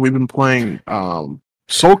 Jalil, we've been playing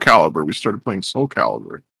Soul Calibur. We started playing Soul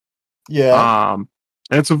Calibur. Yeah. And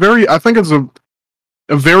it's I think it's a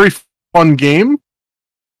very fun game.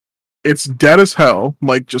 It's dead as hell,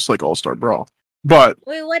 just like All Star Brawl. But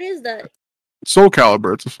wait, what is that? Soul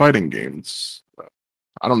Calibur. It's a fighting game. It's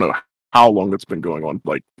I don't know how long it's been going on.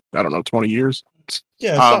 20 years.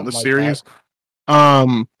 Yeah. The series.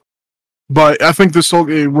 But I think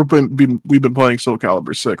we've been playing Soul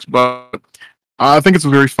Calibur 6, but I think it's a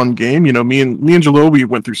very fun game. You know, me and Jalil, we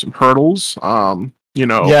went through some hurdles. You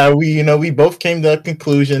know. Yeah, we both came to the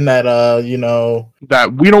conclusion that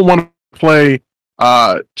that we don't want to play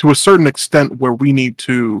to a certain extent where we need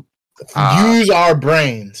to use our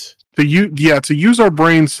brains. To use our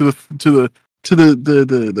brains to the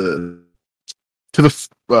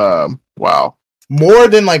wow. More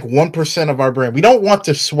than 1% of our brain. We don't want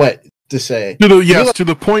to sweat to say. To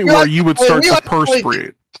the point where you would start to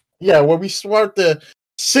perspirate. Yeah, where we start to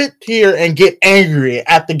sit here and get angry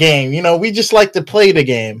at the game. You know, we just like to play the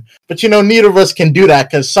game. But neither of us can do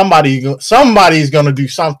that because somebody's gonna do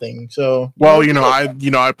something. So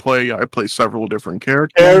I play several different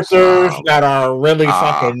characters that are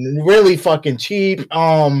really fucking cheap.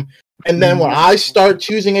 And then when I start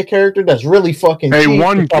choosing a character that's really fucking cheap,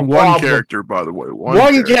 one character, by the way.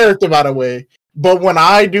 One character, by the way. But when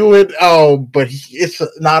I do it, it's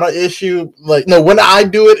not an issue. When I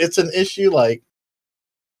do it, it's an issue.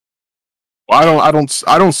 I don't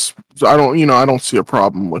see a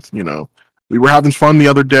problem with, we were having fun the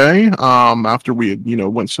other day, after we had,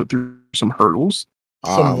 went through some hurdles.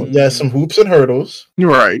 Some hoops and hurdles. You're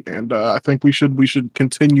right, and I think we should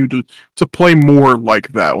continue to play more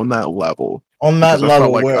like that on that level. On that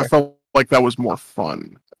level, I felt like that was more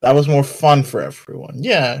fun. That was more fun for everyone.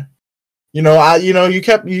 Yeah, you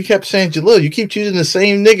kept saying, Jalil, you keep choosing the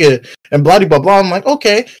same nigga and blah blah blah. I'm like,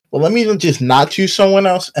 okay, well, let me just not choose someone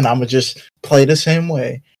else, and I'm gonna just play the same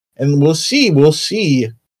way, and we'll see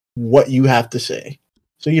what you have to say.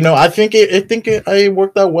 So I think it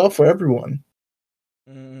worked out well for everyone.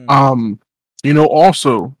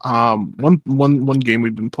 Also, one game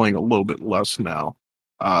we've been playing a little bit less now.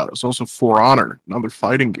 It's also For Honor, another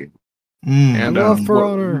fighting game. And For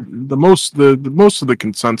Honor. The most of the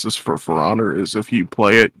consensus for Honor is if you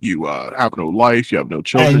play it, you have no life, you have no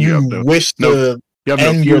children, and you have no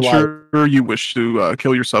future, you wish to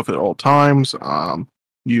kill yourself at all times.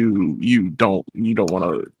 You don't want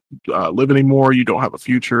to live anymore. You don't have a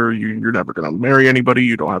future. You're never going to marry anybody.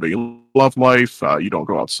 You don't have a love life. You don't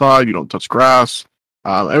go outside. You don't touch grass.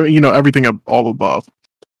 Everything all above.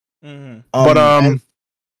 Mm-hmm. But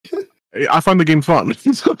I find the game fun.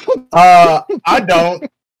 I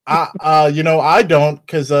don't. I don't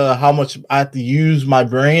because how much I have to use my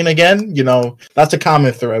brain again. That's a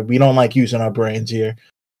common thread. We don't like using our brains here.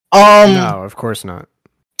 No, of course not.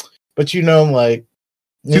 But like,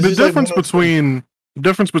 see the difference between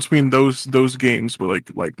those games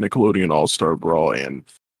with like Nickelodeon All-Star Brawl and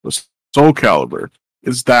Soul Calibur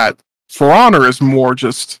is that For Honor is more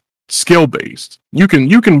just skill based. You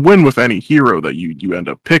can win with any hero that you end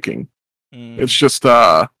up picking. It's just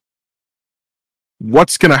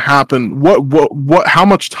what's gonna happen? What? How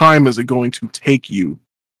much time is it going to take you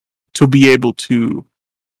to be able to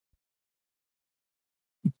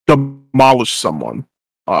demolish someone?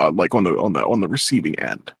 Like on the receiving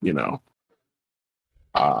end,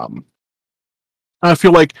 I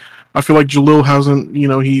feel like Jalil hasn't,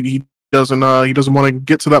 he doesn't want to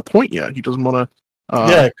get to that point yet. He doesn't want to.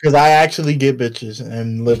 Yeah, because I actually get bitches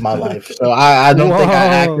and live my life, so I don't think I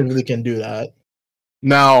actively can do that.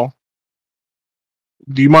 Now,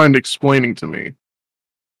 do you mind explaining to me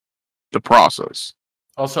the process?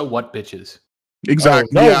 Also, what bitches?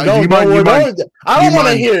 Exactly. Oh, I don't want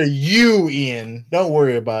to hear you, Ian. Don't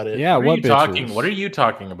worry about it. Yeah, what are you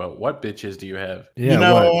talking about? What bitches do you have?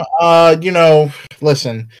 Yeah,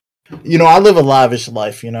 listen. I live a lavish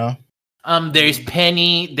life, There's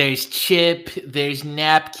Penny, there's Chip, there's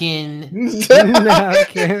Napkin.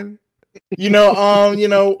 Napkin.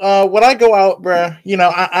 When I go out,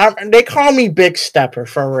 bruh, they call me Big Stepper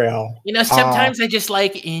for real. Sometimes I just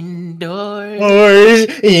like indoors.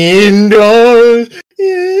 Indoors.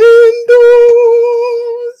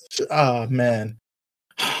 Oh man.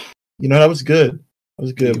 That was good. That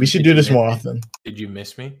was good. We should do this more often. Did you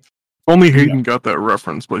miss me? Only Hayden got that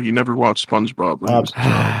reference, but he never watched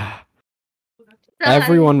SpongeBob.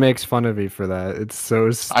 Everyone makes fun of me for that. It's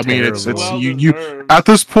so. I mean, it's you. At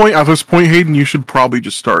this point, Hayden, you should probably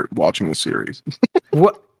just start watching the series.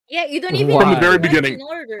 What? Yeah, you don't even from the very beginning.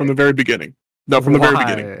 From the very beginning. No, from the very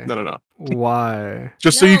beginning. No. Why?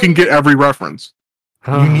 Just so you can get every reference.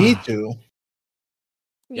 You need to.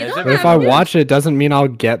 If I watch it, doesn't mean I'll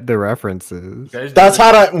get the references. That's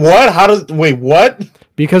what?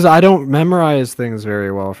 Because I don't memorize things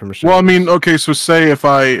very well from shows. Well, I mean, okay, so say if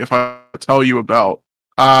I tell you about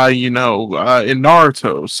in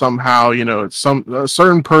Naruto, somehow, a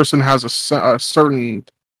certain person has a certain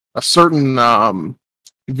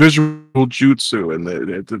visual jutsu, and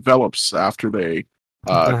it develops after they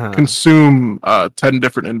consume 10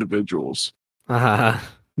 different individuals.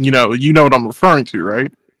 You know what I'm referring to,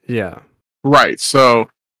 right? Yeah. Right. So,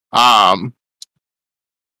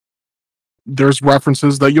 there's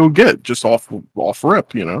references that you'll get just off rip,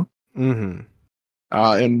 Mm-hmm.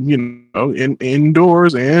 And in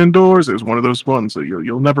indoors is one of those ones that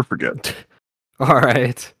you'll never forget. All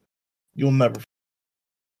right. You'll never.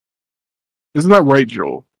 Isn't that right,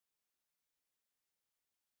 Joel?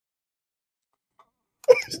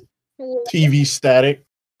 TV static.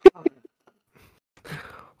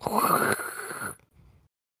 I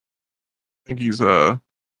think he's You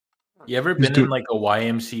ever been in like a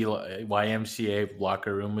YMCA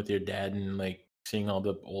locker room with your dad and like seeing all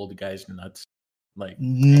the old guys nuts? Like,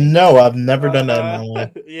 no, I've never done that in my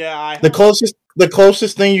life. Yeah, the closest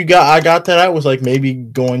thing I got to that was like maybe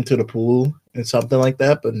going to the pool and something like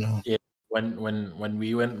that, but no. Yeah, when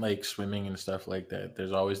we went like swimming and stuff like that,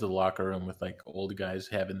 there's always the locker room with like old guys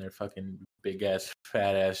having their fucking big ass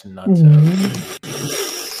fat ass nuts out.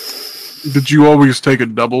 Did you always take a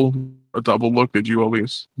double look? Did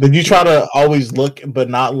you try to always look but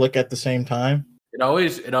not look at the same time? It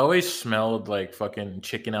always smelled like fucking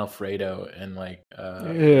chicken Alfredo and like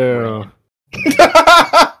ew.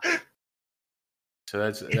 So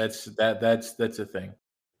that's a thing.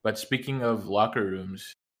 But speaking of locker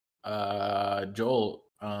rooms, Joel,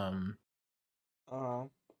 I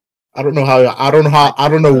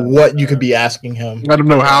don't know what you could be asking him. I don't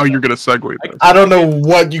know how you're gonna segue this. I don't know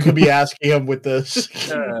what you could be asking him with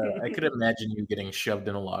this. I could imagine you getting shoved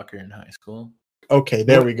in a locker in high school. Okay,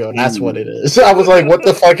 there we go. That's what it is. I was like, what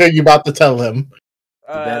the fuck are you about to tell him?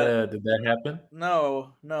 Did that happen?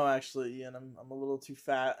 No, actually, Ian, I'm a little too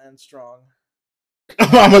fat and strong.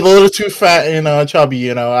 I'm a little too fat and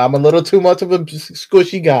chubby, I'm a little too much of a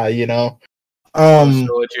squishy guy,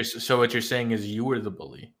 So what you're saying is you were the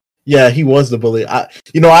bully. Yeah, he was the bully. I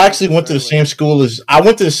actually went to the same school as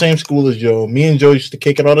Joe. Me and Joe used to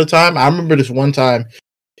kick it all the time. I remember this one time.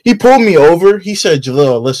 He pulled me over. He said,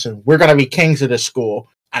 Jalil, listen, we're going to be kings of this school.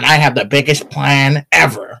 And I have the biggest plan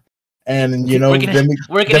ever. And, we're going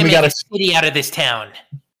to make a city out of this town.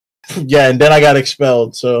 Yeah, and then I got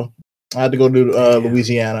expelled. So I had to go to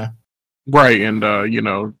Louisiana. Right. And,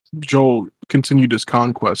 Joel continued his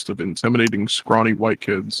conquest of intimidating scrawny white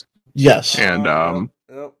kids. Yes. And,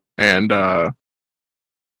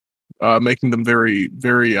 making them very,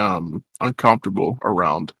 very uncomfortable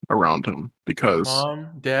around him because Mom,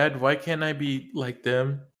 Dad, why can't I be like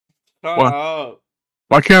them? Why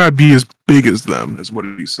can't I be as big as them? Is what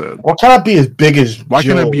he said. Why can't I be as big as? Why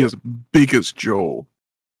can't I be as big as Joel?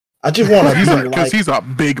 I just want to because he's a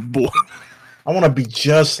big boy. I want to be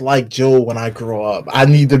just like Joel when I grow up. I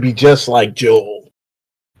need to be just like Joel.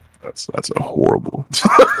 That's a horrible. That's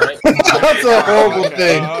a horrible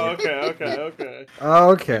thing.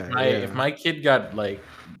 Okay. If my kid got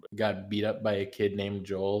beat up by a kid named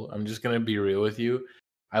Joel, I'm just gonna be real with you.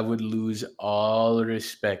 I would lose all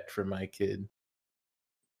respect for my kid.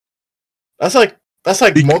 That's like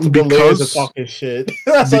multiple layers of talking shit.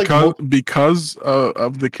 because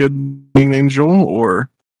of the kid being named Joel, or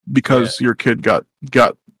because your kid got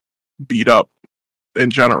beat up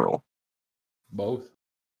in general. Both.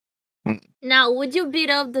 Now, would you beat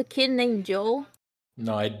up the kid named Joel?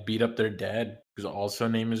 No, I'd beat up their dad, whose also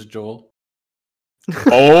name is Joel.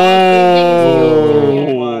 Oh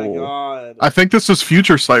my god! I think this is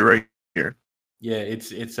Future Sight right here. Yeah,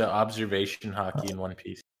 it's an observation hockey in One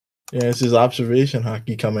Piece. Yeah, this is observation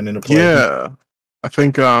hockey coming into play. Yeah, I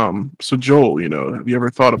think so. Joel, have you ever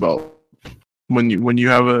thought about when you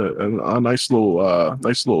have a nice little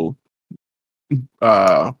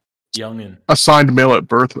youngin assigned male at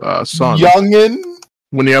birth son youngin?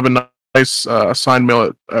 When you have a nice assigned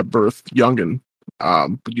male at birth youngin,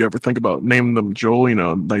 did you ever think about naming them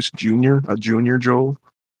Joel? Nice junior Joel.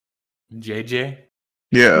 JJ.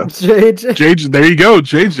 Yeah, JJ. There you go,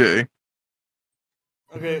 JJ.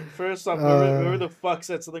 Okay, first off, whoever the fuck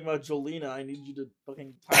said something about Jolena, I need you to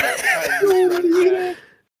fucking tie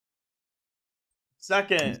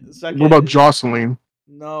Second. What about Jocelyn?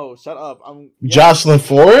 No, shut up. Jocelyn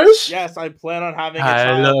Forrest? Yes, I plan on having a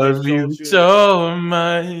child. I love you so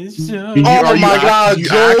much. Oh my god,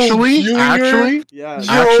 Joe actually? Yeah.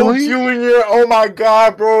 Joe Jr. Oh my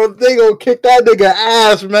god, bro. They gonna kick that nigga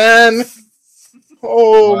ass, man.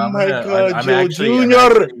 Oh my god, Joe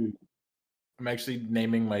Jr. I'm actually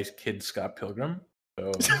naming my kid Scott Pilgrim.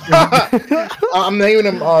 So I'm naming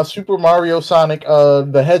him Super Mario Sonic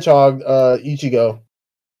the Hedgehog Ichigo.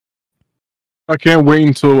 I can't wait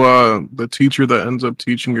until the teacher that ends up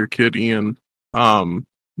teaching your kid Ian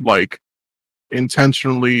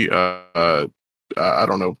intentionally I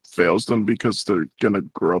don't know, fails them because they're gonna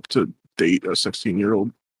grow up to date a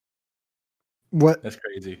 16-year-old. What? That's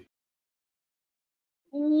crazy.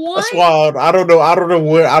 What? That's wild. I don't know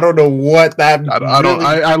what that.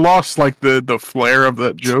 I lost the flair of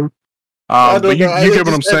that joke. But you get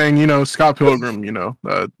what I'm saying. Scott Pilgrim.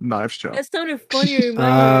 Knives Chow. That sounded funnier.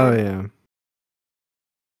 Oh yeah.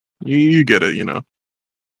 You get it.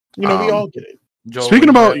 We all get it. Joel, speaking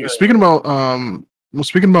about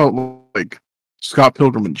Scott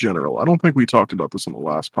Pilgrim in general, I don't think we talked about this on the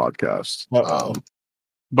last podcast.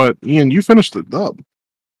 But Ian, you finished the dub.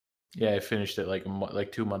 Yeah, I finished it like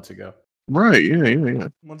 2 months ago. Right. Yeah.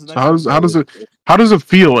 So how does it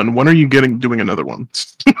feel, and when are you doing another one?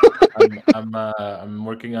 I'm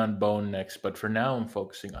working on Bone next, but for now I'm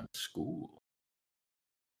focusing on school.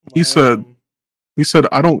 He said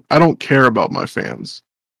I don't care about my fans.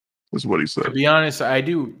 Is what he said. To be honest, I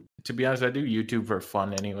do YouTube for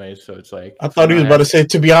fun anyway, so it's like I thought he was about to say,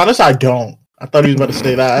 to be honest, I don't. I thought he was about to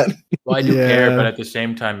say that. Well, I do care, but at the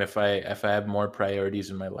same time, if I have more priorities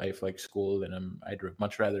in my life, like school, then I'd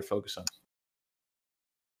much rather focus on.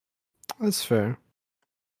 That's fair.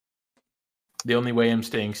 The only way I'm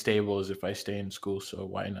staying stable is if I stay in school, so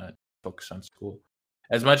why not focus on school?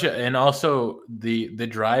 As much, and also the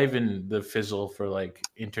drive and the fizzle for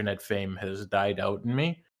internet fame has died out in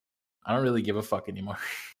me. I don't really give a fuck anymore.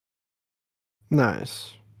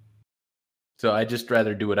 Nice. So I just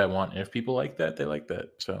rather do what I want, and if people like that, they like that.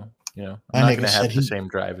 So I'm not gonna have the same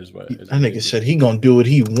drive as what. That nigga said he gonna do what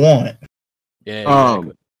he want. Yeah.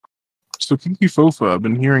 Exactly. So Kiki Fofa, I've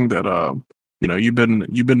been hearing that you've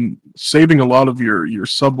been saving a lot of your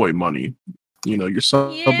Subway money. Your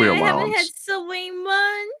Subway allowance. I haven't had Subway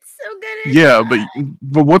months. So good. Yeah,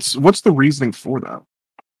 but what's the reasoning for that?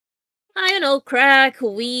 I don't know, crack,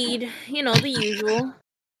 weed, the usual.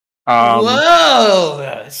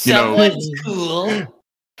 Whoa, someone's cool.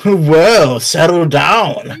 Well, settle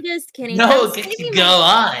down. I'm just kidding. No, go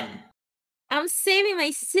on. I'm saving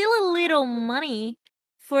my silly little money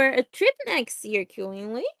for a trip next year,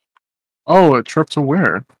 Killingly. Oh, a trip to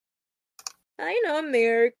where? I know,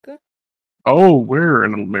 America. Oh, where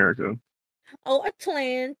in America? Oh,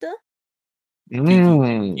 Atlanta.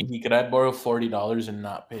 Kiki, could I borrow $40 and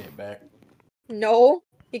not pay it back? No,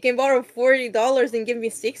 you can borrow $40 and give me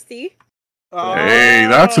 $60. Hey,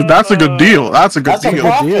 that's a good deal. That's a good deal.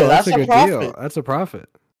 That's a good deal. That's a profit.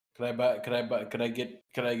 Could I get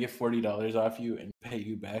 $40 off you and pay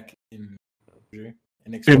you back in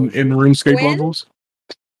RuneScape When? levels?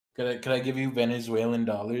 Could I give you Venezuelan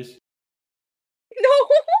dollars? No.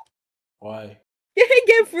 Why? Can I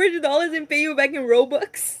get $40 and pay you back in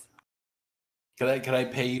Robux? Could I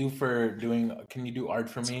pay you for doing? Can you do art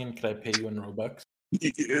for me? And could I pay you in Robux?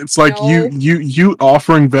 It's like No. you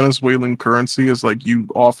offering Venezuelan currency is like you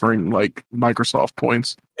offering like Microsoft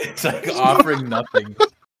points. It's like offering nothing.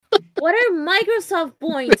 What are Microsoft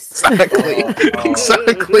points? Exactly.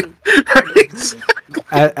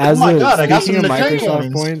 As Oh my God, I got speaking some of Nintendo Microsoft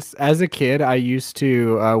coins. points, as a kid, I used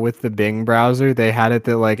to with the Bing browser. They had it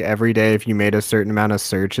that like every day, if you made a certain amount of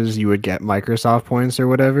searches, you would get Microsoft points or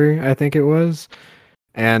whatever. I think it was,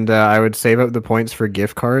 and I would save up the points for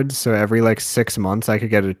gift cards. So every like 6 months, I could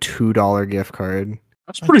get a $2 gift card.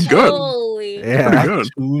 That's pretty good. Holy. Yeah, Pretty good.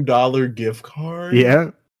 $2 gift card.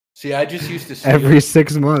 yeah. See, I just used to steal Every them.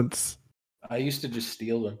 6 months. I used to just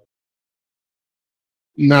steal them.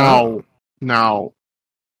 Now,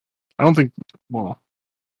 I don't think. Well,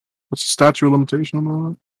 what's the statute of limitation on all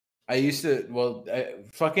that? I used to. Well,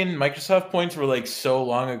 fucking Microsoft points were like so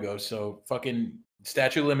long ago. So fucking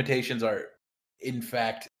statute of limitations are in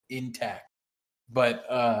fact intact. But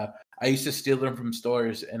I used to steal them from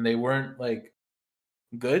stores, and they weren't like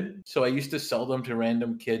good. So I used to sell them to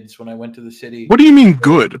random kids when I went to the city. What do you mean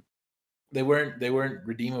good? They weren't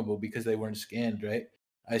redeemable because they weren't scanned, right?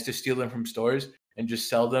 I used to steal them from stores and just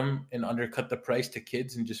sell them and undercut the price to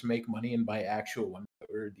kids and just make money and buy actual ones that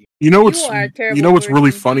were redeemable. You know what's You are a terrible you know what's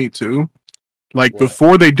really person. funny too? Like What?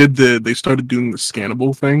 before they started doing the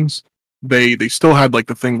scannable things, they still had like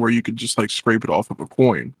the thing where you could just like scrape it off of a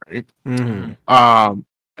coin, right? Mm-hmm.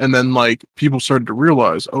 And then like people started to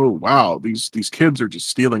realize, oh wow, these kids are just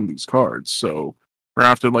stealing these cards. So we're gonna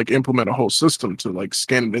have to like implement a whole system to like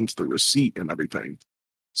scan it into the receipt and everything.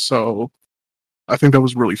 So I think that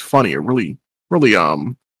was really funny, a really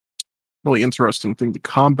interesting thing to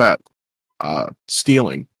combat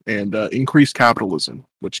stealing and increase capitalism,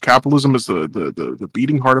 which capitalism is the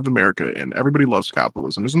beating heart of America, and everybody loves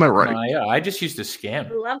capitalism. Isn't that right? Yeah, I just used to scam.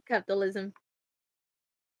 I love capitalism.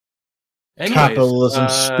 Anyways, Capitalism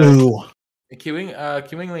stew.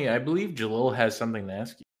 Kiwingly, I believe Jalil has something to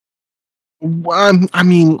ask you. I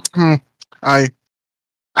mean,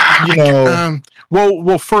 You know,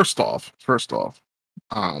 well, first off,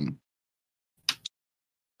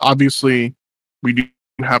 obviously, we do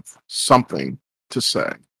have something to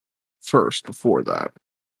say first before that.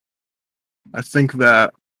 I think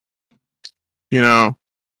that,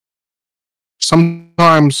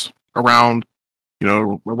 sometimes around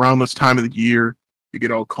this time of the year, you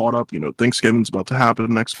get all caught up. Thanksgiving's about to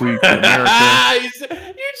happen next week in America.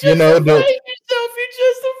 You're justifying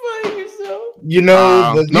yourself. You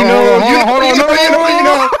know, the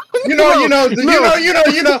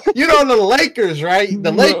Lakers, right?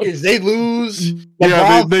 The Lakers, they lose.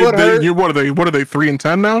 Yeah, LeBron what are they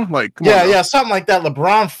 3-10 now? Like, yeah, something like that.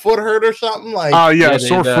 LeBron foot hurt or something like.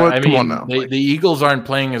 Sore foot. Come on now. The Eagles aren't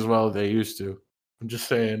playing as well as they used to. I'm just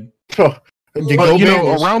saying. But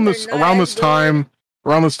around this time,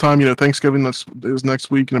 Thanksgiving is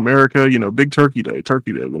next week in America. Big Turkey Day.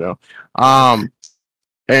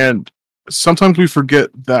 And sometimes we forget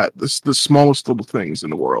that the smallest little things in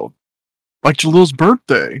the world, like Jalil's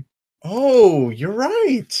birthday. Oh, you're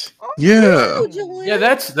right. Yeah. Yeah,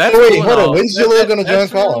 that's. Wait, hold on. When's Jalil gonna join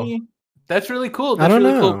call? That's really cool. I don't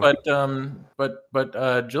know. Cool. But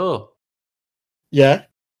Jalil. Yeah.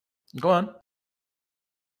 Go on.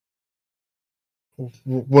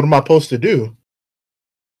 What am I supposed to do?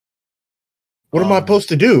 What am I supposed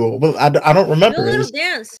to do? Well, I don't remember. Do a little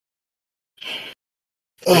dance.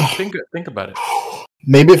 Think about it.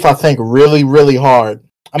 Maybe if I think really, really hard.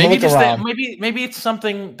 Maybe it's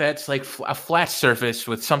something that's like a flat surface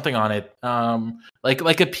with something on it,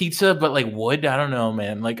 like a pizza, but like wood. I don't know,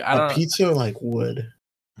 man. Like I don't pizza like wood.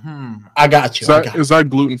 I got you. Is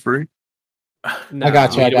that gluten free? No, I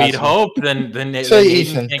got you. We'd hope. Then say,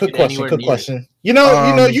 Ethan. Good question.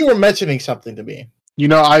 You were mentioning something to me.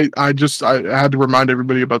 I had to remind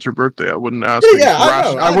everybody about your birthday. I wouldn't ask.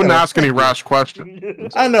 I wouldn't ask any rash question.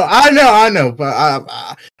 I know, but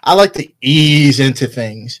I like to ease into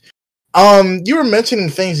things. You were mentioning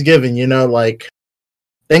Thanksgiving. Like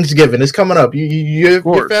Thanksgiving is coming up.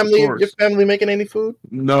 Your family making any food?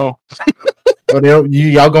 No. But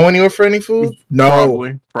y'all go anywhere for any food?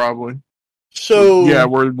 No, probably. So yeah,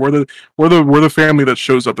 we're the family that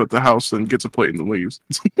shows up at the house and gets a plate and then leaves.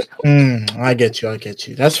 I get you.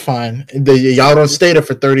 That's fine. Y'all don't stay there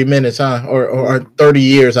for 30 minutes, huh? Or 30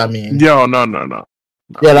 years. I mean. Yo, no.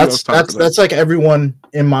 Yeah, that's like everyone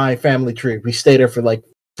in my family tree. We stay there for like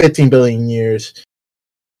 15 billion years.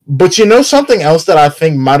 But you know something else that I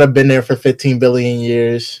think might have been there for 15 billion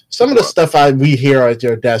years? Some of the stuff we hear at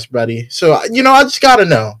your desk, buddy. So, I just got to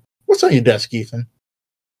know. What's on your desk, Ethan?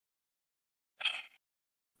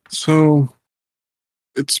 So,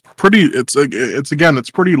 it's pretty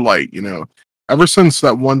light, Ever since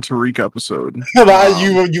that one Tariq episode.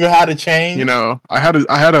 you had a change? I had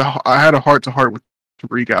a heart-to-heart with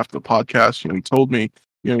Tariq after the podcast. He told me,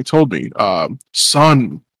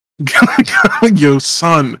 son, yo,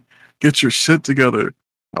 son, get your shit together.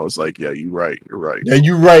 I was like, yeah, you're right. Yeah,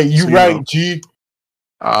 you're right, G.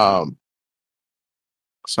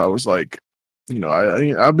 So I was like,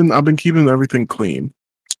 I've been keeping everything clean.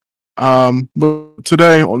 But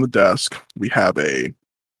today on the desk we have a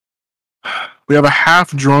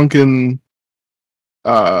half-drunken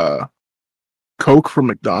Coke from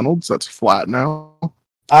McDonald's that's flat now.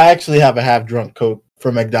 I actually have a half-drunk Coke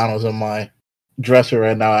from McDonald's on my dresser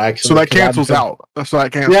right now, actually. So that cancels out.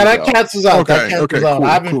 That cancels out. Okay, cool,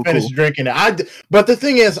 I haven't finished drinking it. But the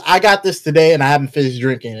thing is, I got this today and I haven't finished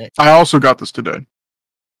drinking it. I also got this today.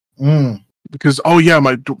 Because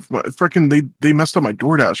my freaking they messed up my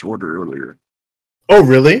DoorDash order earlier. Oh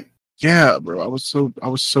really? Yeah, bro. I was so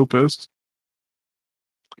pissed.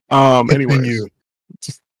 Anyways,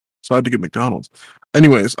 so I had to get McDonald's.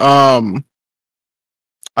 Anyways, I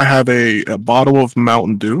have a bottle of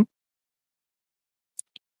Mountain Dew.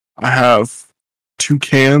 I have 2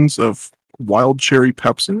 cans of Wild Cherry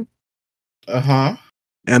Pepsi.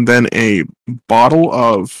 And then a bottle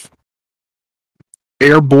of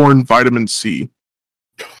Airborne Vitamin C.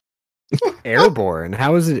 Airborne?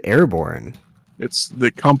 How is it airborne? It's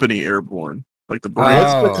the company Airborne. Like the brand.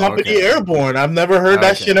 It's the company Airborne. I've never heard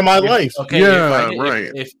that shit in my life. Okay,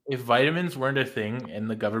 right. If vitamins weren't a thing and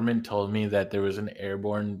the government told me that there was an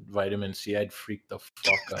airborne vitamin C, I'd freak the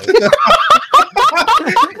fuck out.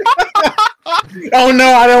 Oh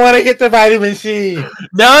no, I don't want to get the vitamin C.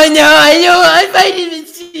 No, I don't want vitamin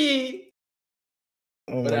C.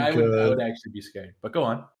 But I would actually be scared. But go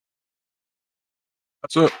on.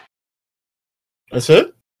 That's it. That's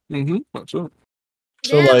it? Mm-hmm. That's it.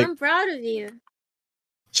 So, yeah, I'm proud of you.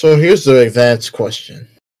 So here's the advanced question.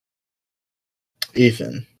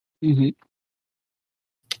 Ethan. Mm-hmm.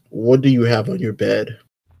 What do you have on your bed?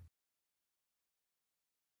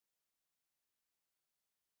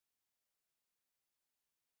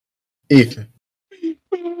 Ethan.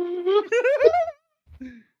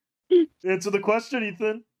 Answer the question,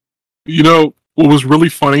 Ethan. What was really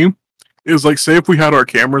funny is, say if we had our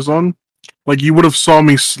cameras on, you would have saw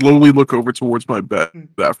me slowly look over towards my bed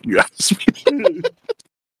after you asked me.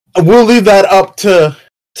 We'll leave that up to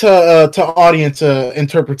audience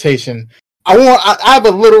interpretation. I have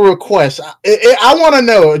a little request. I want to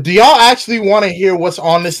know, do y'all actually want to hear what's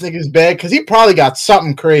on this nigga's bed? Because he probably got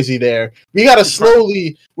something crazy there. We're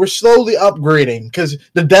slowly upgrading because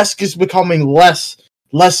the desk is becoming less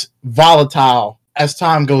volatile as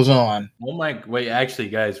time goes on. Wait, actually,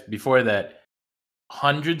 guys, before that,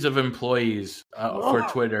 hundreds of employees for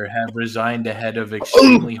Twitter have resigned ahead of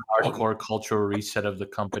extremely hardcore cultural reset of the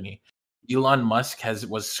company. Elon Musk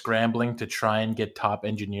was scrambling to try and get top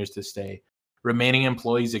engineers to stay. Remaining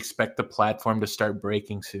employees expect the platform to start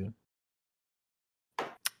breaking soon.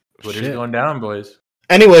 Twitter's going down, boys.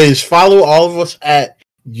 Anyways, follow all of us at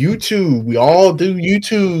YouTube. We all do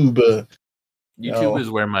YouTube. YouTube is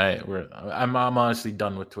where I'm honestly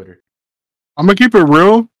done with Twitter. I'm gonna keep it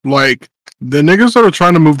real. The niggas that are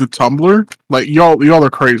trying to move to Tumblr, y'all are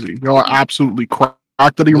crazy. Y'all are absolutely cracked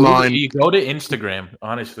out of your mind. You go to Instagram,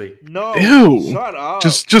 honestly. No, ew. Shut up.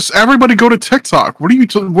 Just everybody go to TikTok. What are you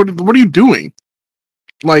doing? What are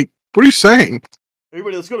you saying?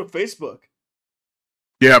 Everybody, let's go to Facebook.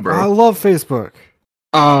 Yeah, bro. I love Facebook.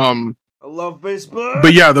 I love Facebook.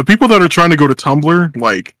 But yeah, the people that are trying to go to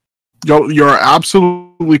Tumblr, you're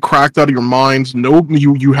absolutely cracked out of your minds. No,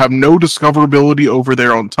 you have no discoverability over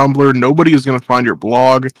there on Tumblr. Nobody is going to find your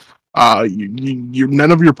blog.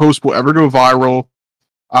 None of your posts will ever go viral.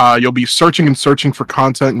 You'll be searching and searching for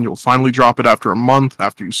content, and you'll finally drop it after a month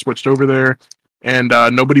after you switched over there, and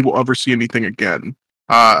nobody will ever see anything again.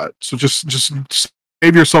 So just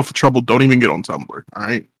save yourself the trouble. Don't even get on Tumblr. All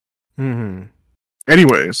right. Mm-hmm.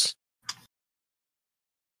 Anyways,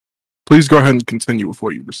 please go ahead and continue with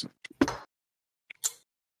what you were saying.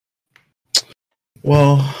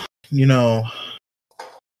 Well, it'd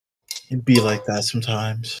be like that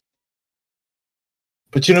sometimes.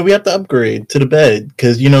 But we have to upgrade to the bed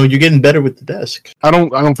because you're getting better with the desk. I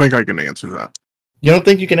don't think I can answer that. You don't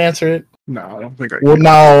think you can answer it? No, I don't think I can. Well,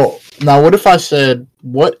 now what if I said,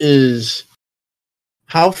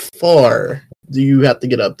 how far do you have to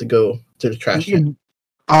get up to go to the trash can?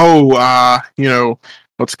 You know,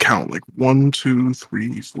 let's count like 1, 2,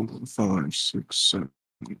 3, 4, 5, 6, 7,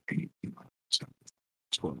 8, 9, 10,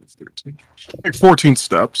 12, 13. Like 14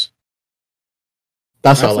 steps.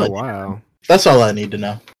 That's all. Wow. That's all I need to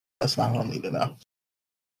know. That's not all I need to know.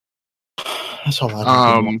 That's all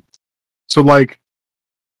I need to know. So like,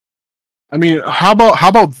 I mean, how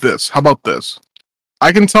about this? How about this?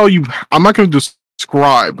 I can tell you. I'm not going to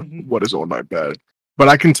describe what is on my bed, but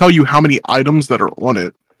I can tell you how many items that are on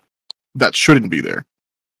it that shouldn't be there.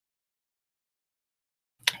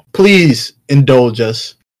 Please indulge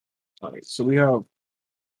us. All right, so we have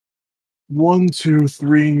 1, 2,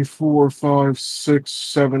 3, 4, 5, 6,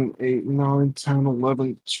 7, 8, 9, 10,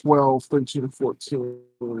 11, 12, 13,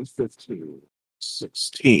 14, 15,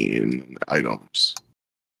 16 items.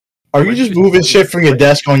 Are you just moving shit from your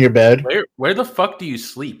desk on your bed? Where the fuck do you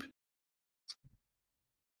sleep?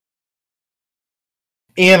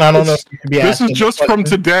 Ian, I don't know if you could be This is just from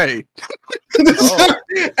today. Oh.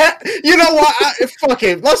 You know what? Fuck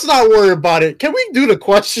it. Let's not worry about it. Can we do the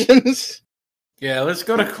questions? Yeah, let's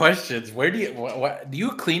go to questions. Where do you do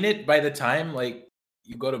you clean it by the time like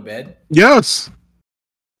you go to bed? Yes.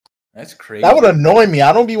 That's crazy. That would annoy me.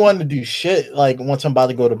 I don't be wanting to do shit like once I'm about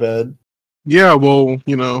to go to bed. Yeah, well,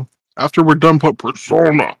 you know, after we're done put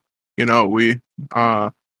Persona, you know, we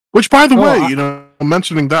which by the way, you know,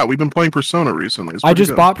 mentioning that, we've been playing Persona recently. I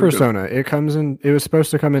just bought Persona. It comes in. It was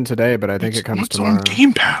supposed to come in today, but I think it comes tomorrow. It's on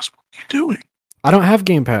Game Pass. What are you doing? I don't have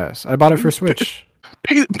Game Pass. I bought it for Switch.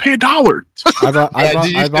 Pay $1.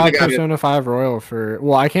 I bought Persona 5 Royal for.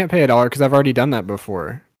 Well, I can't pay $1 because I've already done that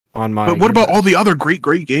before on my. But what about all the other great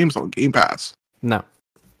games on Game Pass? No.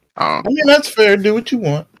 I mean, that's fair. Do what you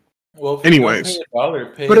want. Well, anyways,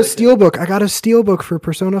 but a steelbook. I got a steelbook for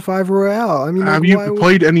Persona 5 Royale. I mean, have you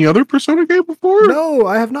played any other Persona game before? No,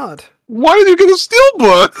 I have not. Why did you get a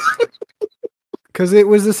steelbook? Because it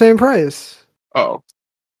was the same price. Oh,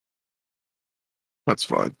 that's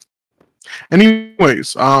fine.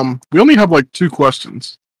 Anyways, we only have like 2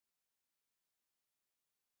 questions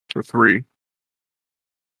or 3.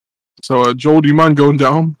 So, Joel, do you mind going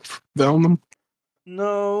down them?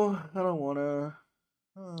 No, I don't want to.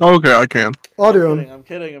 Okay, I can. I'm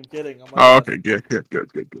kidding. Okay, good.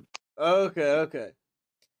 Okay.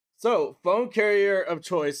 So, phone carrier of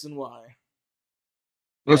choice and why?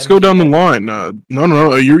 Let's go down the line. No.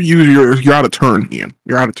 You're out of turn, Ian.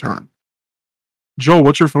 You're out of turn. Joel,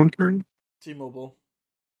 what's your phone carrier? T-Mobile.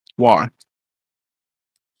 Why?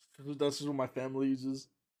 That's just what my family uses.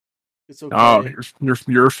 It's okay. Oh,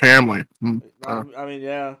 your family. I mean,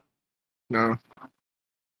 yeah. No.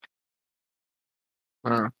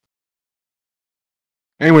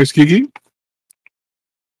 Anyways, Kiki.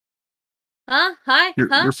 Hi.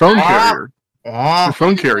 Your phone carrier. Your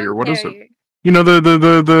phone carrier. What is it? You know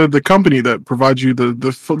the company that provides you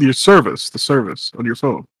your service, the service on your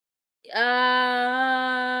phone.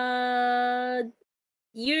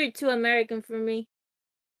 You're too American for me.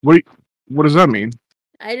 What does that mean?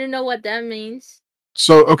 I don't know what that means.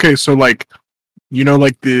 So okay, so like, you know,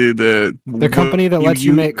 like the company that lets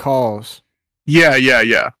you make calls. Yeah,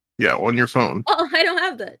 on your phone. Oh, I don't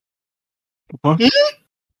have that. What?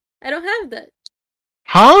 I don't have that.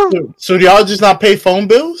 Huh? So do y'all just not pay phone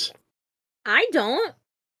bills? I don't.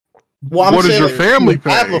 Well, what does your family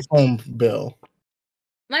pay? I have a phone bill.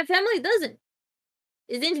 My family doesn't.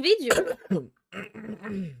 It's individual.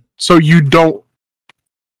 So you don't.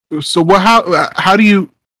 So what? How do you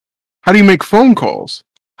make phone calls?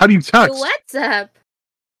 How do you text? WhatsApp.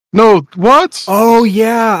 No, what? Oh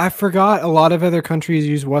yeah, I forgot. A lot of other countries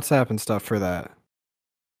use WhatsApp and stuff for that.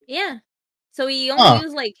 Yeah. So we only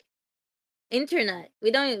use like internet.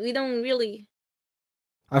 We don't really.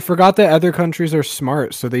 I forgot that other countries are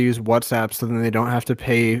smart, so they use WhatsApp, so then they don't have to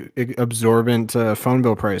pay absorbent phone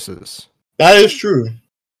bill prices. That is true.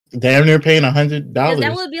 Damn near paying $100.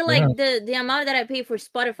 That would be like the amount that I pay for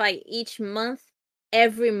Spotify each month,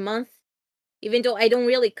 every month. Even though I don't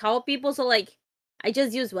really call people, so like I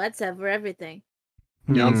just use WhatsApp for everything.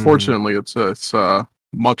 Yeah, unfortunately, it's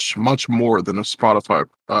much more than a Spotify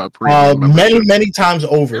premium. Many times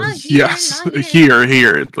over. Yes, here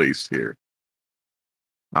at least here.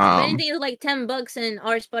 Anything is like $10, and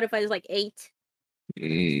our Spotify is like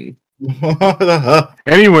 $8.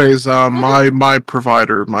 Anyways, my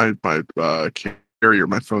provider, my carrier,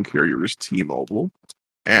 my phone carrier is T-Mobile,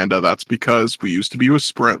 and that's because we used to be with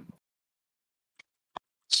Sprint.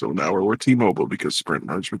 So now we're with T-Mobile because Sprint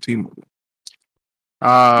merged with T-Mobile.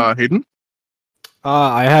 Hayden?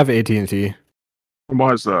 I have AT&T.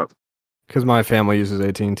 Why is that? Because my family uses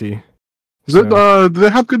AT&T. Is it? Do they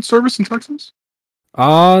have good service in Texas?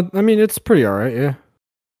 I mean, it's pretty alright. Yeah.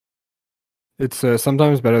 It's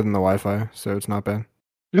sometimes better than the Wi-Fi, so it's not bad.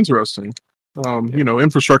 Interesting.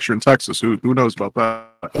 Infrastructure in Texas. Who knows about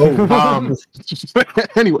that? Oh,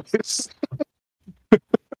 anyways.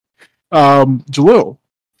 Jalil.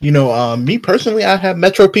 Me personally, I have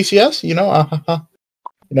Metro PCS.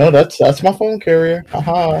 That's my phone carrier.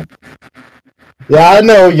 Yeah, I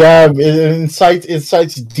know. Yeah, it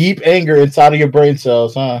incites deep anger inside of your brain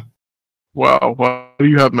cells, huh? Wow. Why do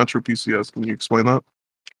you have Metro PCS? Can you explain that?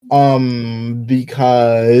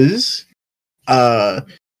 Because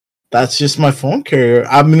that's just my phone carrier.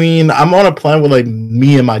 I mean, I'm on a plan with like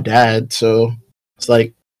me and my dad, so it's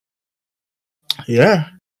like, yeah.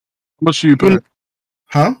 How much do you pay?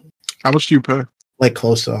 Huh? How much do you pay? Like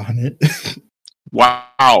close to 100.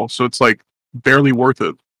 Wow. So it's like barely worth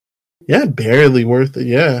it. Yeah, barely worth it.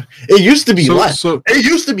 Yeah, it used to be less. It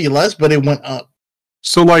used to be less, but it went up.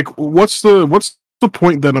 So like, what's the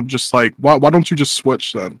point then of just like why don't you just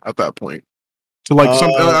switch then at that point to like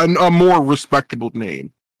a more respectable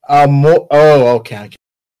name? Okay.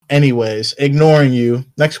 Anyways, ignoring you.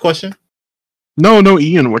 Next question. No,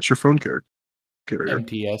 Ian. What's your phone carrier?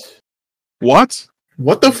 MTS. What?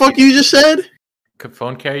 What the fuck you just said?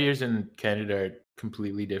 Phone carriers in Canada are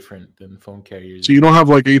completely different than phone carriers. So you don't have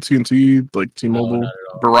like AT&T, like T-Mobile,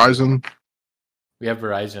 Verizon? We have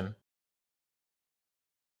Verizon,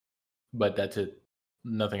 but that's it.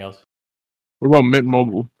 Nothing else. What about Mint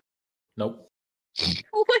Mobile? Nope.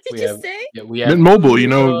 What did you say? Yeah, we have Mint Mobile.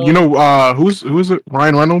 Who's it?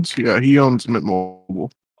 Ryan Reynolds. Yeah, he owns Mint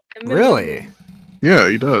Mobile. Really? Yeah,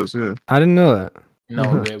 he does. Yeah. I didn't know that.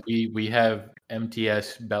 No, we have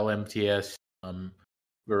MTS, Bell MTS,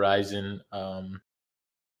 Verizon,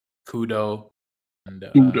 Kudo, and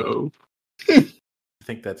Kudo. I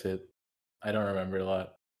think that's it. I don't remember a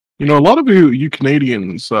lot. A lot of you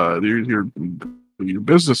Canadians, your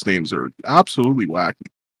business names are absolutely wacky.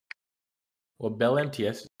 Well, Bell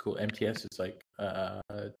MTS is cool. MTS is like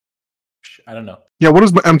I don't know. Yeah, what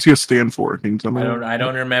does MTS stand for? Can you tell me? I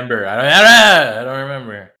don't remember. I don't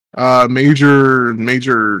remember. Major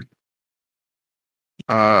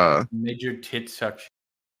tit suction.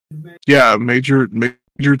 Yeah, major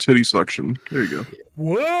titty suction. There you go.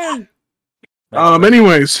 What?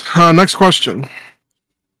 Anyways, next question.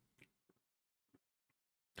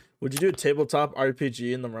 Would you do a tabletop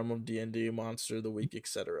RPG in the realm of D&D, Monster of the Week,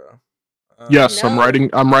 etc.? Yes, no.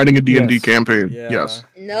 I'm writing a D&D campaign. Yeah. Yes.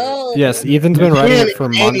 No. Yes, Ethan's been writing it for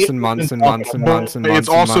months and months and months and months and months. It's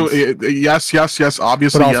also yes.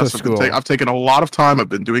 Obviously, but also yes. School. I've taken a lot of time. I've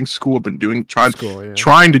been doing school. I've been trying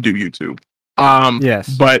to do YouTube. Yes.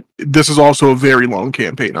 But this is also a very long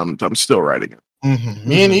campaign. I'm still writing it. Mm-hmm.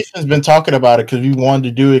 Me and Ethan's been talking about it because we wanted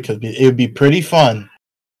to do it because it would be pretty fun.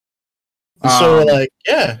 So we're like,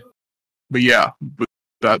 yeah. But yeah,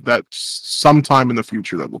 that's sometime in the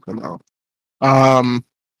future that will come out.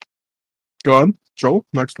 Go on, Joel.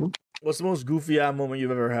 Next one. What's the most goofy moment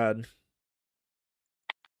you've ever had?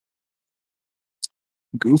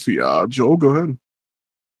 Goofy, Joel. Go ahead.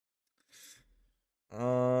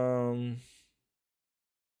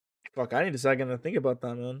 Fuck, I need a second to think about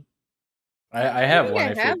that, man. I have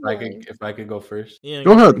one. If I could go first. Yeah,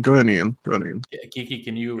 go ahead. Go ahead, Ian. Yeah, Kiki,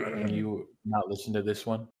 can you not listen to this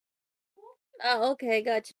one? Oh, okay,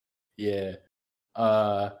 gotcha. Yeah.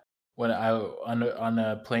 When I on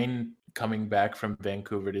a plane coming back from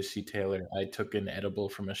Vancouver to see Taylor, I took an edible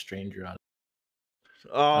from a stranger on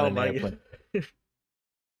my god.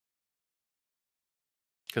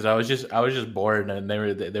 Because I was just bored, and they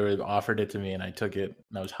were offered it to me, and I took it,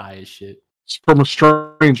 and I was high as shit. It's from a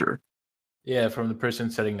stranger. Yeah, from the person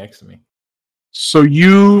sitting next to me. So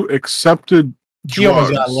you accepted drugs.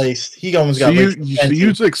 He almost got laced. So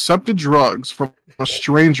you accepted drugs from a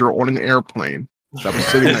stranger on an airplane that was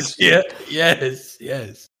sitting next to you. Yes.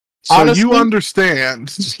 So honestly, you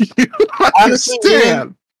understand.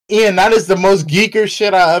 Ian, that is the most geeker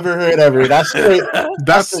shit I ever heard ever. That's straight.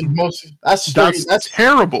 That's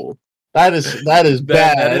terrible. That is bad.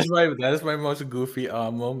 That is my most goofy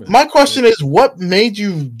moment. My question is, what made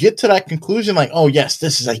you get to that conclusion? Like, oh yes,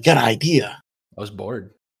 this is a good idea. I was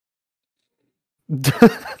bored.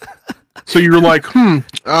 So you were like,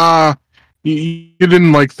 you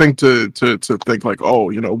didn't like think to think like,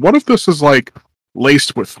 oh, what if this is like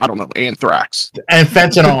laced with, I don't know, anthrax and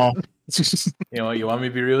fentanyl. You want me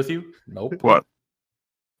to be real with you? Nope. What?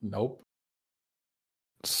 Nope.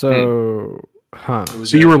 So,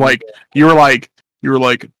 So you were like,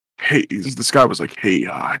 hey, this guy was like, hey,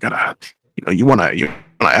 I gotta, you want an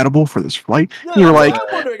edible for this flight? Yeah, you were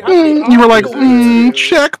like,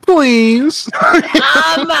 check, please.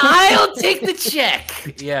 I'll take the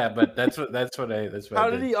check. Yeah, but that's what. How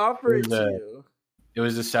did he offer it to you? It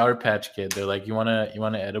was a Sour Patch Kid. They're like, you want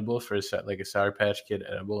an edible for a Sour Patch Kid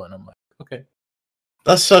edible, and I'm like, okay.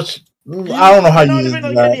 That's such. I don't know how you use that.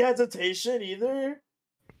 Any hesitation either.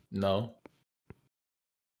 No.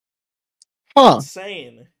 Huh?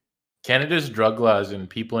 Insane. Canada's drug laws and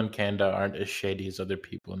people in Canada aren't as shady as other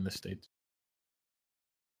people in the States.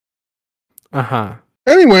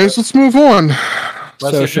 Anyways, let's move on.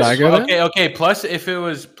 So should I go? Okay. Plus, if it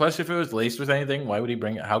was laced with anything, why would he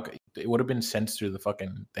bring it? How it would have been sensed through the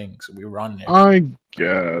fucking thing? So we were on there. I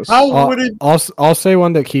guess. How would it? I'll say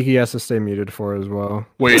one that Kiki has to stay muted for as well.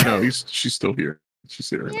 Wait, no, she's still here. She's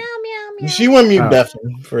here. Meow meow meow. She went mute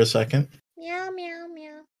deafened for a second. Meow meow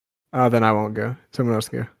meow. Oh, then I won't go. Someone else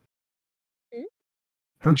go.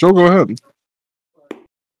 Joe, go ahead.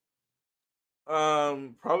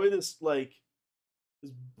 Probably this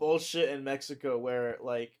bullshit in Mexico where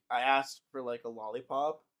like I asked for like a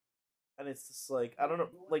lollipop, and it's just like I don't know,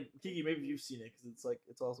 like Kiki, maybe you've seen it because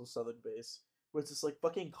it's also Southern based, where it's this like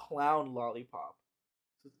fucking clown lollipop,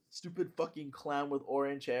 stupid fucking clown with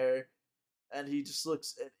orange hair, and he just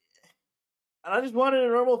looks. And I just wanted a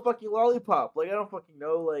normal fucking lollipop. Like I don't fucking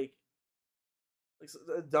know, like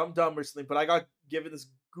a dum or something, but I got given this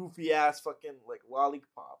goofy ass fucking like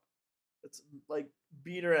lollipop. It's like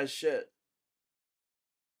beaner as shit.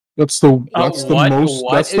 That's the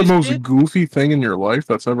most goofy thing in your life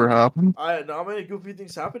that's ever happened. Not many goofy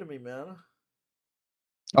things happen to me, man.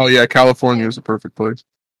 Oh yeah, California is a perfect place.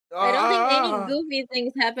 I don't think any goofy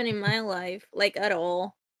things happen in my life, like at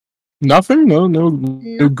all. Nothing?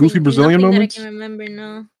 No goofy Brazilian moments? That I can remember,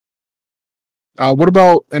 no. What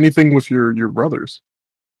about anything with your brothers?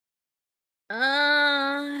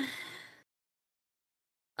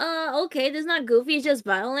 Okay, this is not goofy, it's just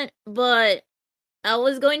violent, but I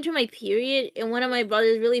was going through my period and one of my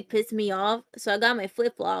brothers really pissed me off, so I got my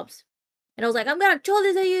flip-flops. And I was like, I'm gonna throw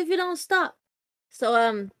this at you if you don't stop.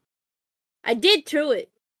 So I did throw it.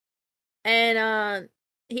 And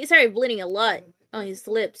he started bleeding a lot on his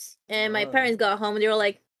lips. And my parents got home and they were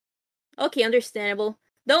like, okay, understandable.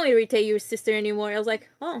 Don't irritate your sister anymore. I was like,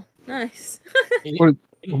 oh, nice.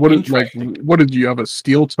 What did you have, a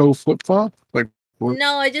steel toe flip flop?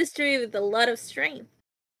 No, I just threw it with a lot of strength.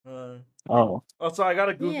 Oh, so I got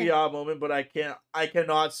a goofy moment, but I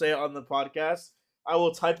cannot say it on the podcast. I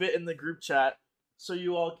will type it in the group chat so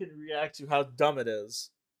you all can react to how dumb it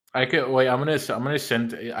is. I could wait. I'm gonna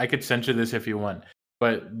send. I could censor this if you want.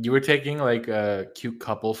 But you were taking like a cute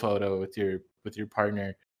couple photo with your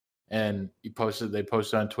partner, and they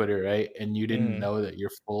posted on Twitter, right? And you didn't know that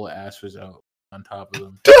your full ass was out on top of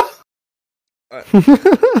them.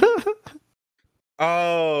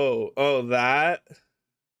 Oh, that.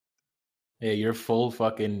 Yeah, your full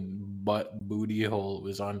fucking booty hole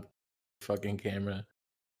was on fucking camera.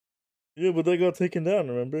 Yeah, but they got taken down,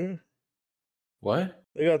 remember? What?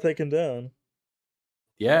 They got taken down.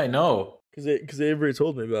 Yeah, I know. Because Avery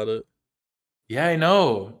told me about it. Yeah, I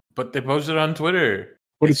know. But they posted it on Twitter.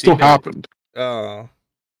 But it still happened. Oh.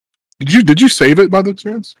 Did you save it by the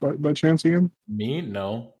chance? By chance, Ian? Me?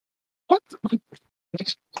 No. What? I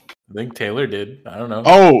think Taylor did. I don't know.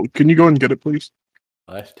 Oh, can you go and get it, please?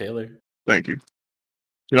 Ask Taylor. Thank you.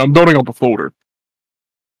 I'm building up a folder.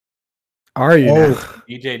 Are you? Oh.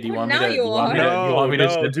 DJ, do you want me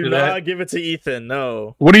to? Do not give it to Ethan.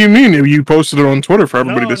 No. What do you mean? You posted it on Twitter for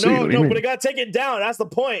everybody to see. No, but it got taken down. That's the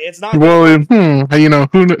point. It's not. Well, who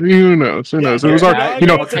knows? Who knows? It was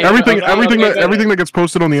everything that gets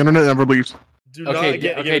posted on the internet never leaves. Okay,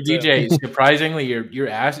 DJ. Surprisingly, your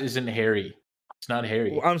ass isn't hairy. It's not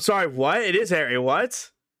hairy. I'm sorry. What? It is hairy.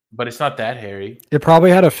 What? But it's not that hairy. It probably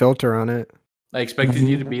had a filter on it. I expected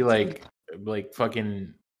you to be like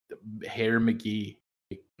fucking Hair McGee,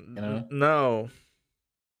 you know? No.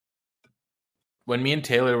 When me and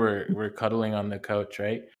Taylor were cuddling on the couch,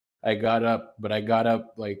 right? I got up like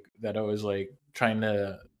that. I was like trying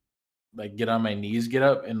to like get on my knees, get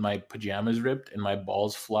up, and my pajamas ripped, and my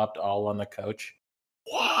balls flopped all on the couch.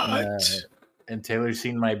 What? And Taylor's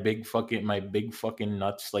seen my big fucking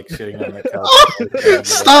nuts like sitting on the couch.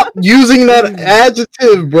 Stop using that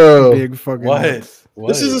adjective, bro. Big fucking what? nuts. What?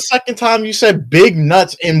 This is the second time you said big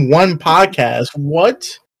nuts in one podcast.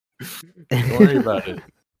 What? Don't worry about it.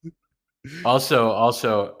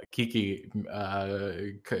 Also, Kiki,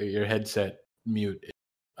 your headset mute.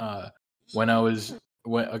 When I was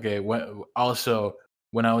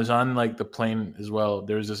on like the plane as well,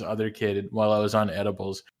 there was this other kid while I was on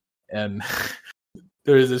edibles, and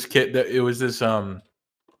there was this kid that it was this I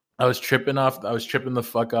was tripping the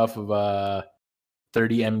fuck off of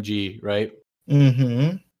 30 mg, right?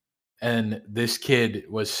 Mm-hmm. and this kid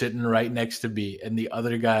was sitting right next to me, and the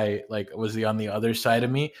other guy was on the other side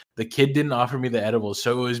of me. The kid didn't offer me the edibles,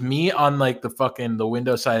 so it was me on the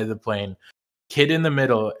window side of the plane, kid in the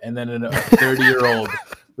middle, and then a 30-year-old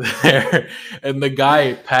there, and the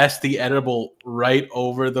guy passed the edible right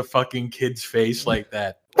over the fucking kid's face like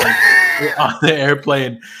that. On the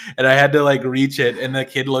airplane, and I had to reach it, and the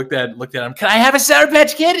kid looked at him. Can I have a Sour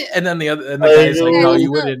Patch Kid? And then the guy's like, no,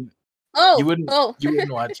 you wouldn't. You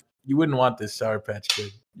wouldn't want this Sour Patch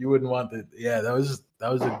Kid. You wouldn't want it. Yeah, that was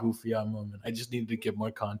a goofy moment. I just needed to give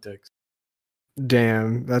more context.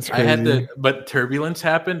 Damn, that's crazy. But turbulence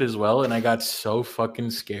happened as well, and I got so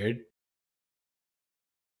fucking scared.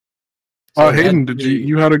 Hayden,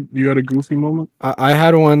 you had a goofy moment? I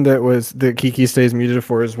had one that Kiki stays muted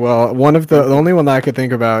for as well. One of the only one that I could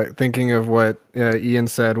think about, thinking of what Ian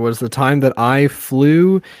said, was the time that I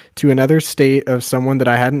flew to another state of someone that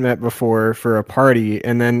I hadn't met before for a party,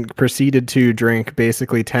 and then proceeded to drink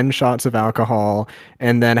basically 10 shots of alcohol,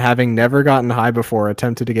 and then, having never gotten high before,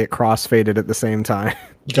 attempted to get crossfaded at the same time.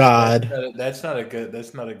 God, that's not a good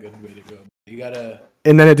way to go. You gotta.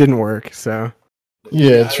 And then it didn't work. So.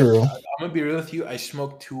 Yeah, true. I'm gonna be real with you. I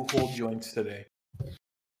smoked 2 whole joints today.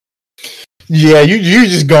 Yeah, you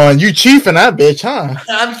just going, you chiefing that bitch, huh?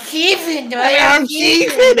 I'm chiefing, I'm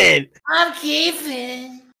chiefing it. I'm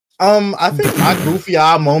chiefing. I think my goofy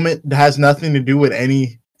moment has nothing to do with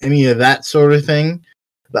any of that sort of thing.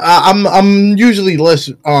 I'm usually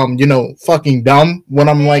less fucking dumb when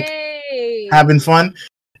I'm having fun.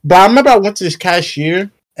 But I remember I went to this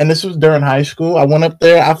cashier. And this was during high school. I went up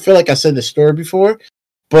there. I feel like I said the story before,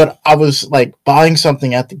 but I was buying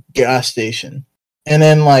something at the gas station. And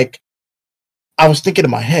then I was thinking in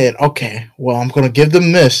my head, okay, well, I'm going to give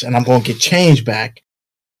them this and I'm going to get change back.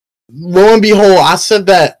 Lo and behold, I said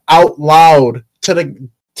that out loud to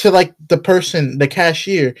the person, the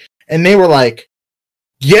cashier. And they were like,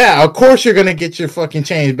 yeah, of course you're going to get your fucking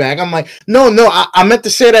change back. I'm like, no, I meant to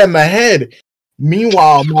say that in my head.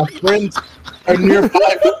 Meanwhile, my friends are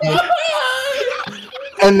nearby me,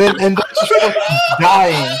 and they're just fucking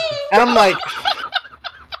dying. And I'm like,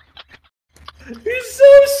 you're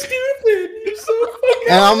so stupid. You're so fucking.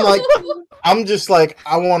 And I'm just like,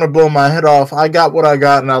 I want to blow my head off. I got what I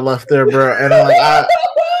got, and I left there, bro. And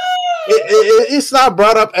it's not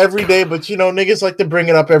brought up every day, but niggas like to bring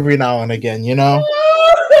it up every now and again,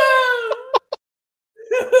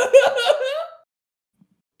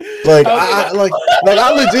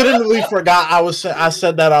 I legitimately forgot I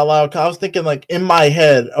said that out loud. 'Cause I was thinking in my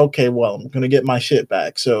head, okay, well, I'm gonna get my shit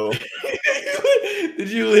back. So did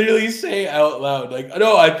you literally say out loud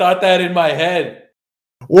no, I thought that in my head?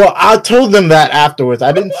 Well, I told them that afterwards.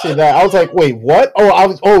 I didn't say that. I was like, wait, what? I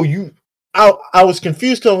was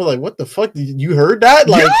confused because I was like, what the fuck? You heard that?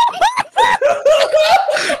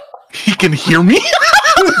 He can hear me?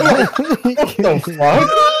 What the fuck?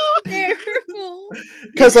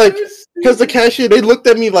 Because the cashier, they looked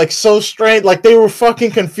at me so strange, they were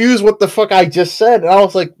fucking confused what the fuck I just said, and I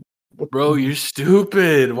was like, bro, you're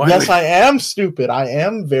stupid. Why? Yes, I am stupid. I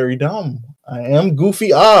am very dumb. I am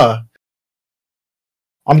goofy. I'm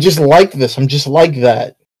just like this. I'm just like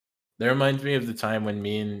that. That reminds me of the time when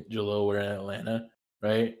me and Jalil were in Atlanta,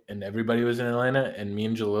 right? And everybody was in Atlanta, and me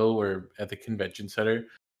and Jalil were at the convention center,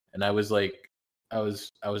 and I was I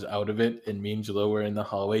was out of it, and me and Jalil were in the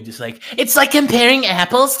hallway, just it's like comparing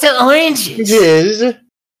apples to oranges. It is.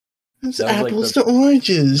 It's apples to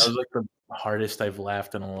oranges. That was the hardest I've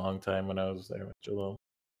laughed in a long time when I was there with Jalil.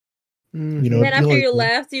 And then after you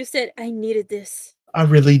laughed, you said, "I needed this. I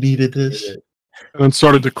really needed this," and then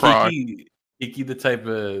started to cry. Kiki, the type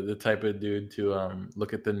of dude to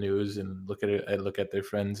look at the news and look at their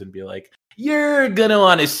friends and be like, "You're gonna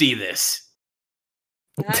want to see this,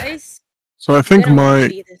 guys." So I think my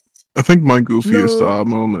goofiest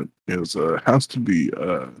moment is has to be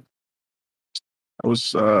I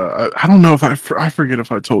don't know if I forget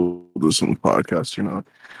if I told this on the podcast or not,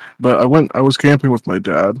 but I was camping with my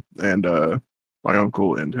dad and my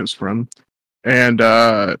uncle and his friend, and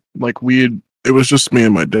it was just me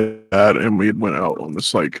and my dad, and we had went out on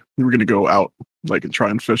this we were gonna go out and try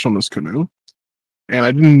and fish on this canoe, and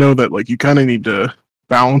I didn't know that you kind of need to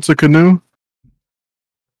balance a canoe.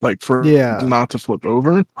 For not to flip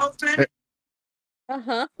over.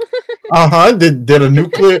 Did a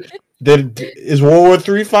nuclear? Is World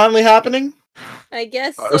War III finally happening? I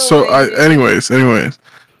guess so. Anyways.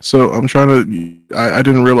 So I'm trying to. I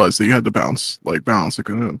didn't realize that you had to balance a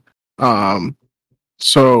canoe.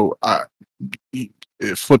 So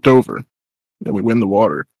it flipped over, and we went in the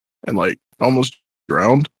water and almost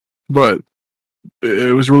drowned. But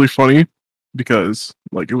it was really funny because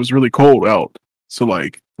it was really cold out. So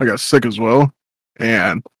like I got sick as well,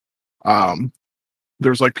 and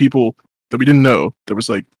there was like people that we didn't know that was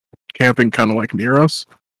like camping kind of like near us,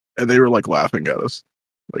 and they were like laughing at us,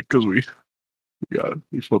 like because we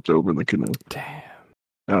flipped over in the canoe. Damn.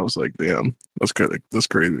 And I was like, damn, that's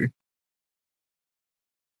crazy.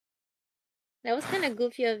 That was kind of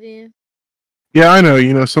goofy of you. Yeah, I know.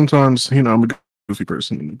 You know, sometimes I'm a goofy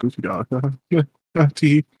person, a goofy guy. Yeah,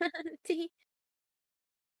 tee.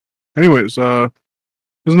 Anyways,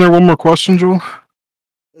 isn't there one more question, Joel?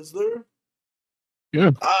 Is there?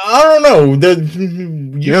 Yeah. I don't know. There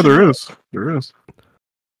is. There is.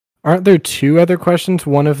 Aren't there two other questions?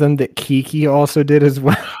 One of them that Kiki also did as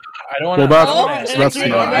well. I don't want to. I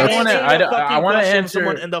want to answer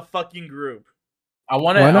someone in the fucking group. I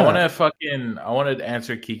want to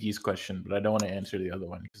answer Kiki's question, but I don't want to answer the other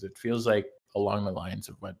one because it feels like along the lines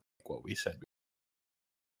of what we said.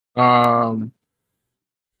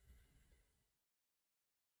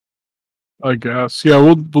 I guess. Yeah,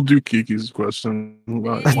 we'll do Kiki's question.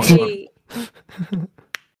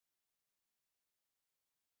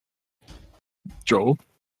 Joel.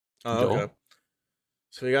 Okay.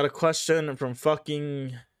 So we got a question from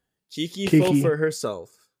fucking Kiki. For herself.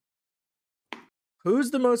 Who's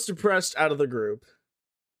the most depressed out of the group?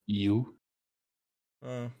 You.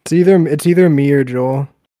 It's either me or Joel.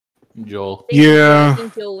 Joel. Yeah. I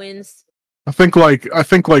think Joel wins. I think like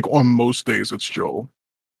on most days it's Joel.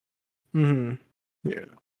 Mm-hmm. Yeah.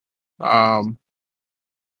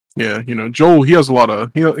 Yeah, Joel, he has a lot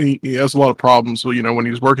of he has a lot of problems. So, when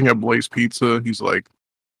he's working at Blaze Pizza, he's like,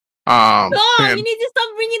 man, you need to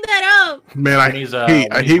stop bringing that up. Man, I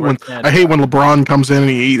hate when LeBron comes in and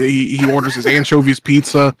he orders his anchovies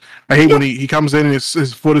pizza. I hate when he comes in and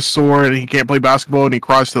his foot is sore and he can't play basketball and he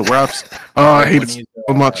cries to the refs. I hate it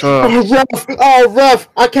so much. Ref,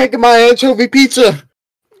 I can't get my anchovy pizza.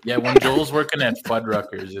 Yeah, when Joel's working at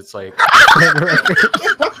Fuddruckers, it's like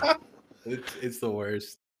it's the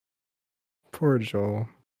worst. Poor Joel.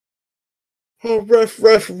 Oh,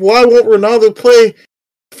 ref, why won't Ronaldo play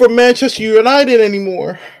for Manchester United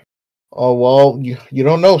anymore? Oh, well, you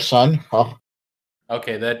don't know, son. Oh.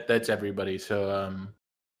 Okay, that's everybody. So,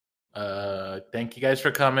 thank you guys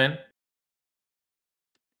for coming.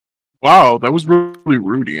 Wow, that was really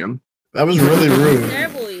rude, Ian. That was really rude.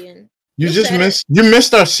 Terrible, Ian. You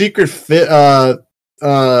missed our secret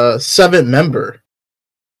seventh member.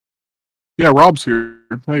 Yeah, Rob's here.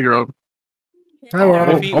 Hey, Rob. Hi,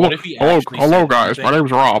 Rob. Hello, guys. My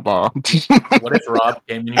name's Rob. What if Rob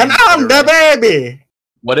came in here? And I'm the baby.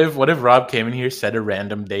 What if Rob came in here, set a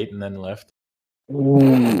random date, and then left?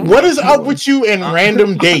 What is up with you and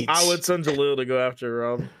random dates? I would send Jalil to go after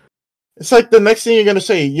Rob. It's like the next thing you're gonna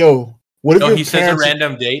say, yo. What if he says a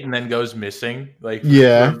random date and then goes missing? Like,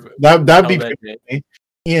 that'd be funny.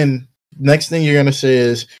 Ian, next thing you're gonna say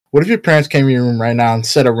is, what if your parents came in your room right now and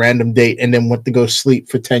set a random date and then went to go sleep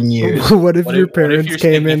for 10 years? What if your parents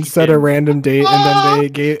came in, set a random date,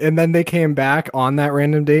 and then they came back on that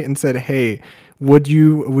random date and said, "Hey, would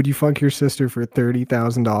you fuck your sister for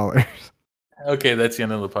 $30,000?" Okay, that's the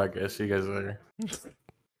end of the podcast. See you guys later.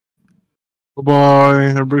 Bye-bye.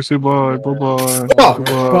 Everybody say bye. Bye-bye.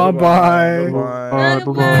 Bye-bye.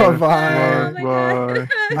 Bye-bye. Bye-bye.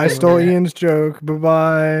 I stole Ian's joke.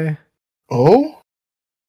 Bye-bye. Oh?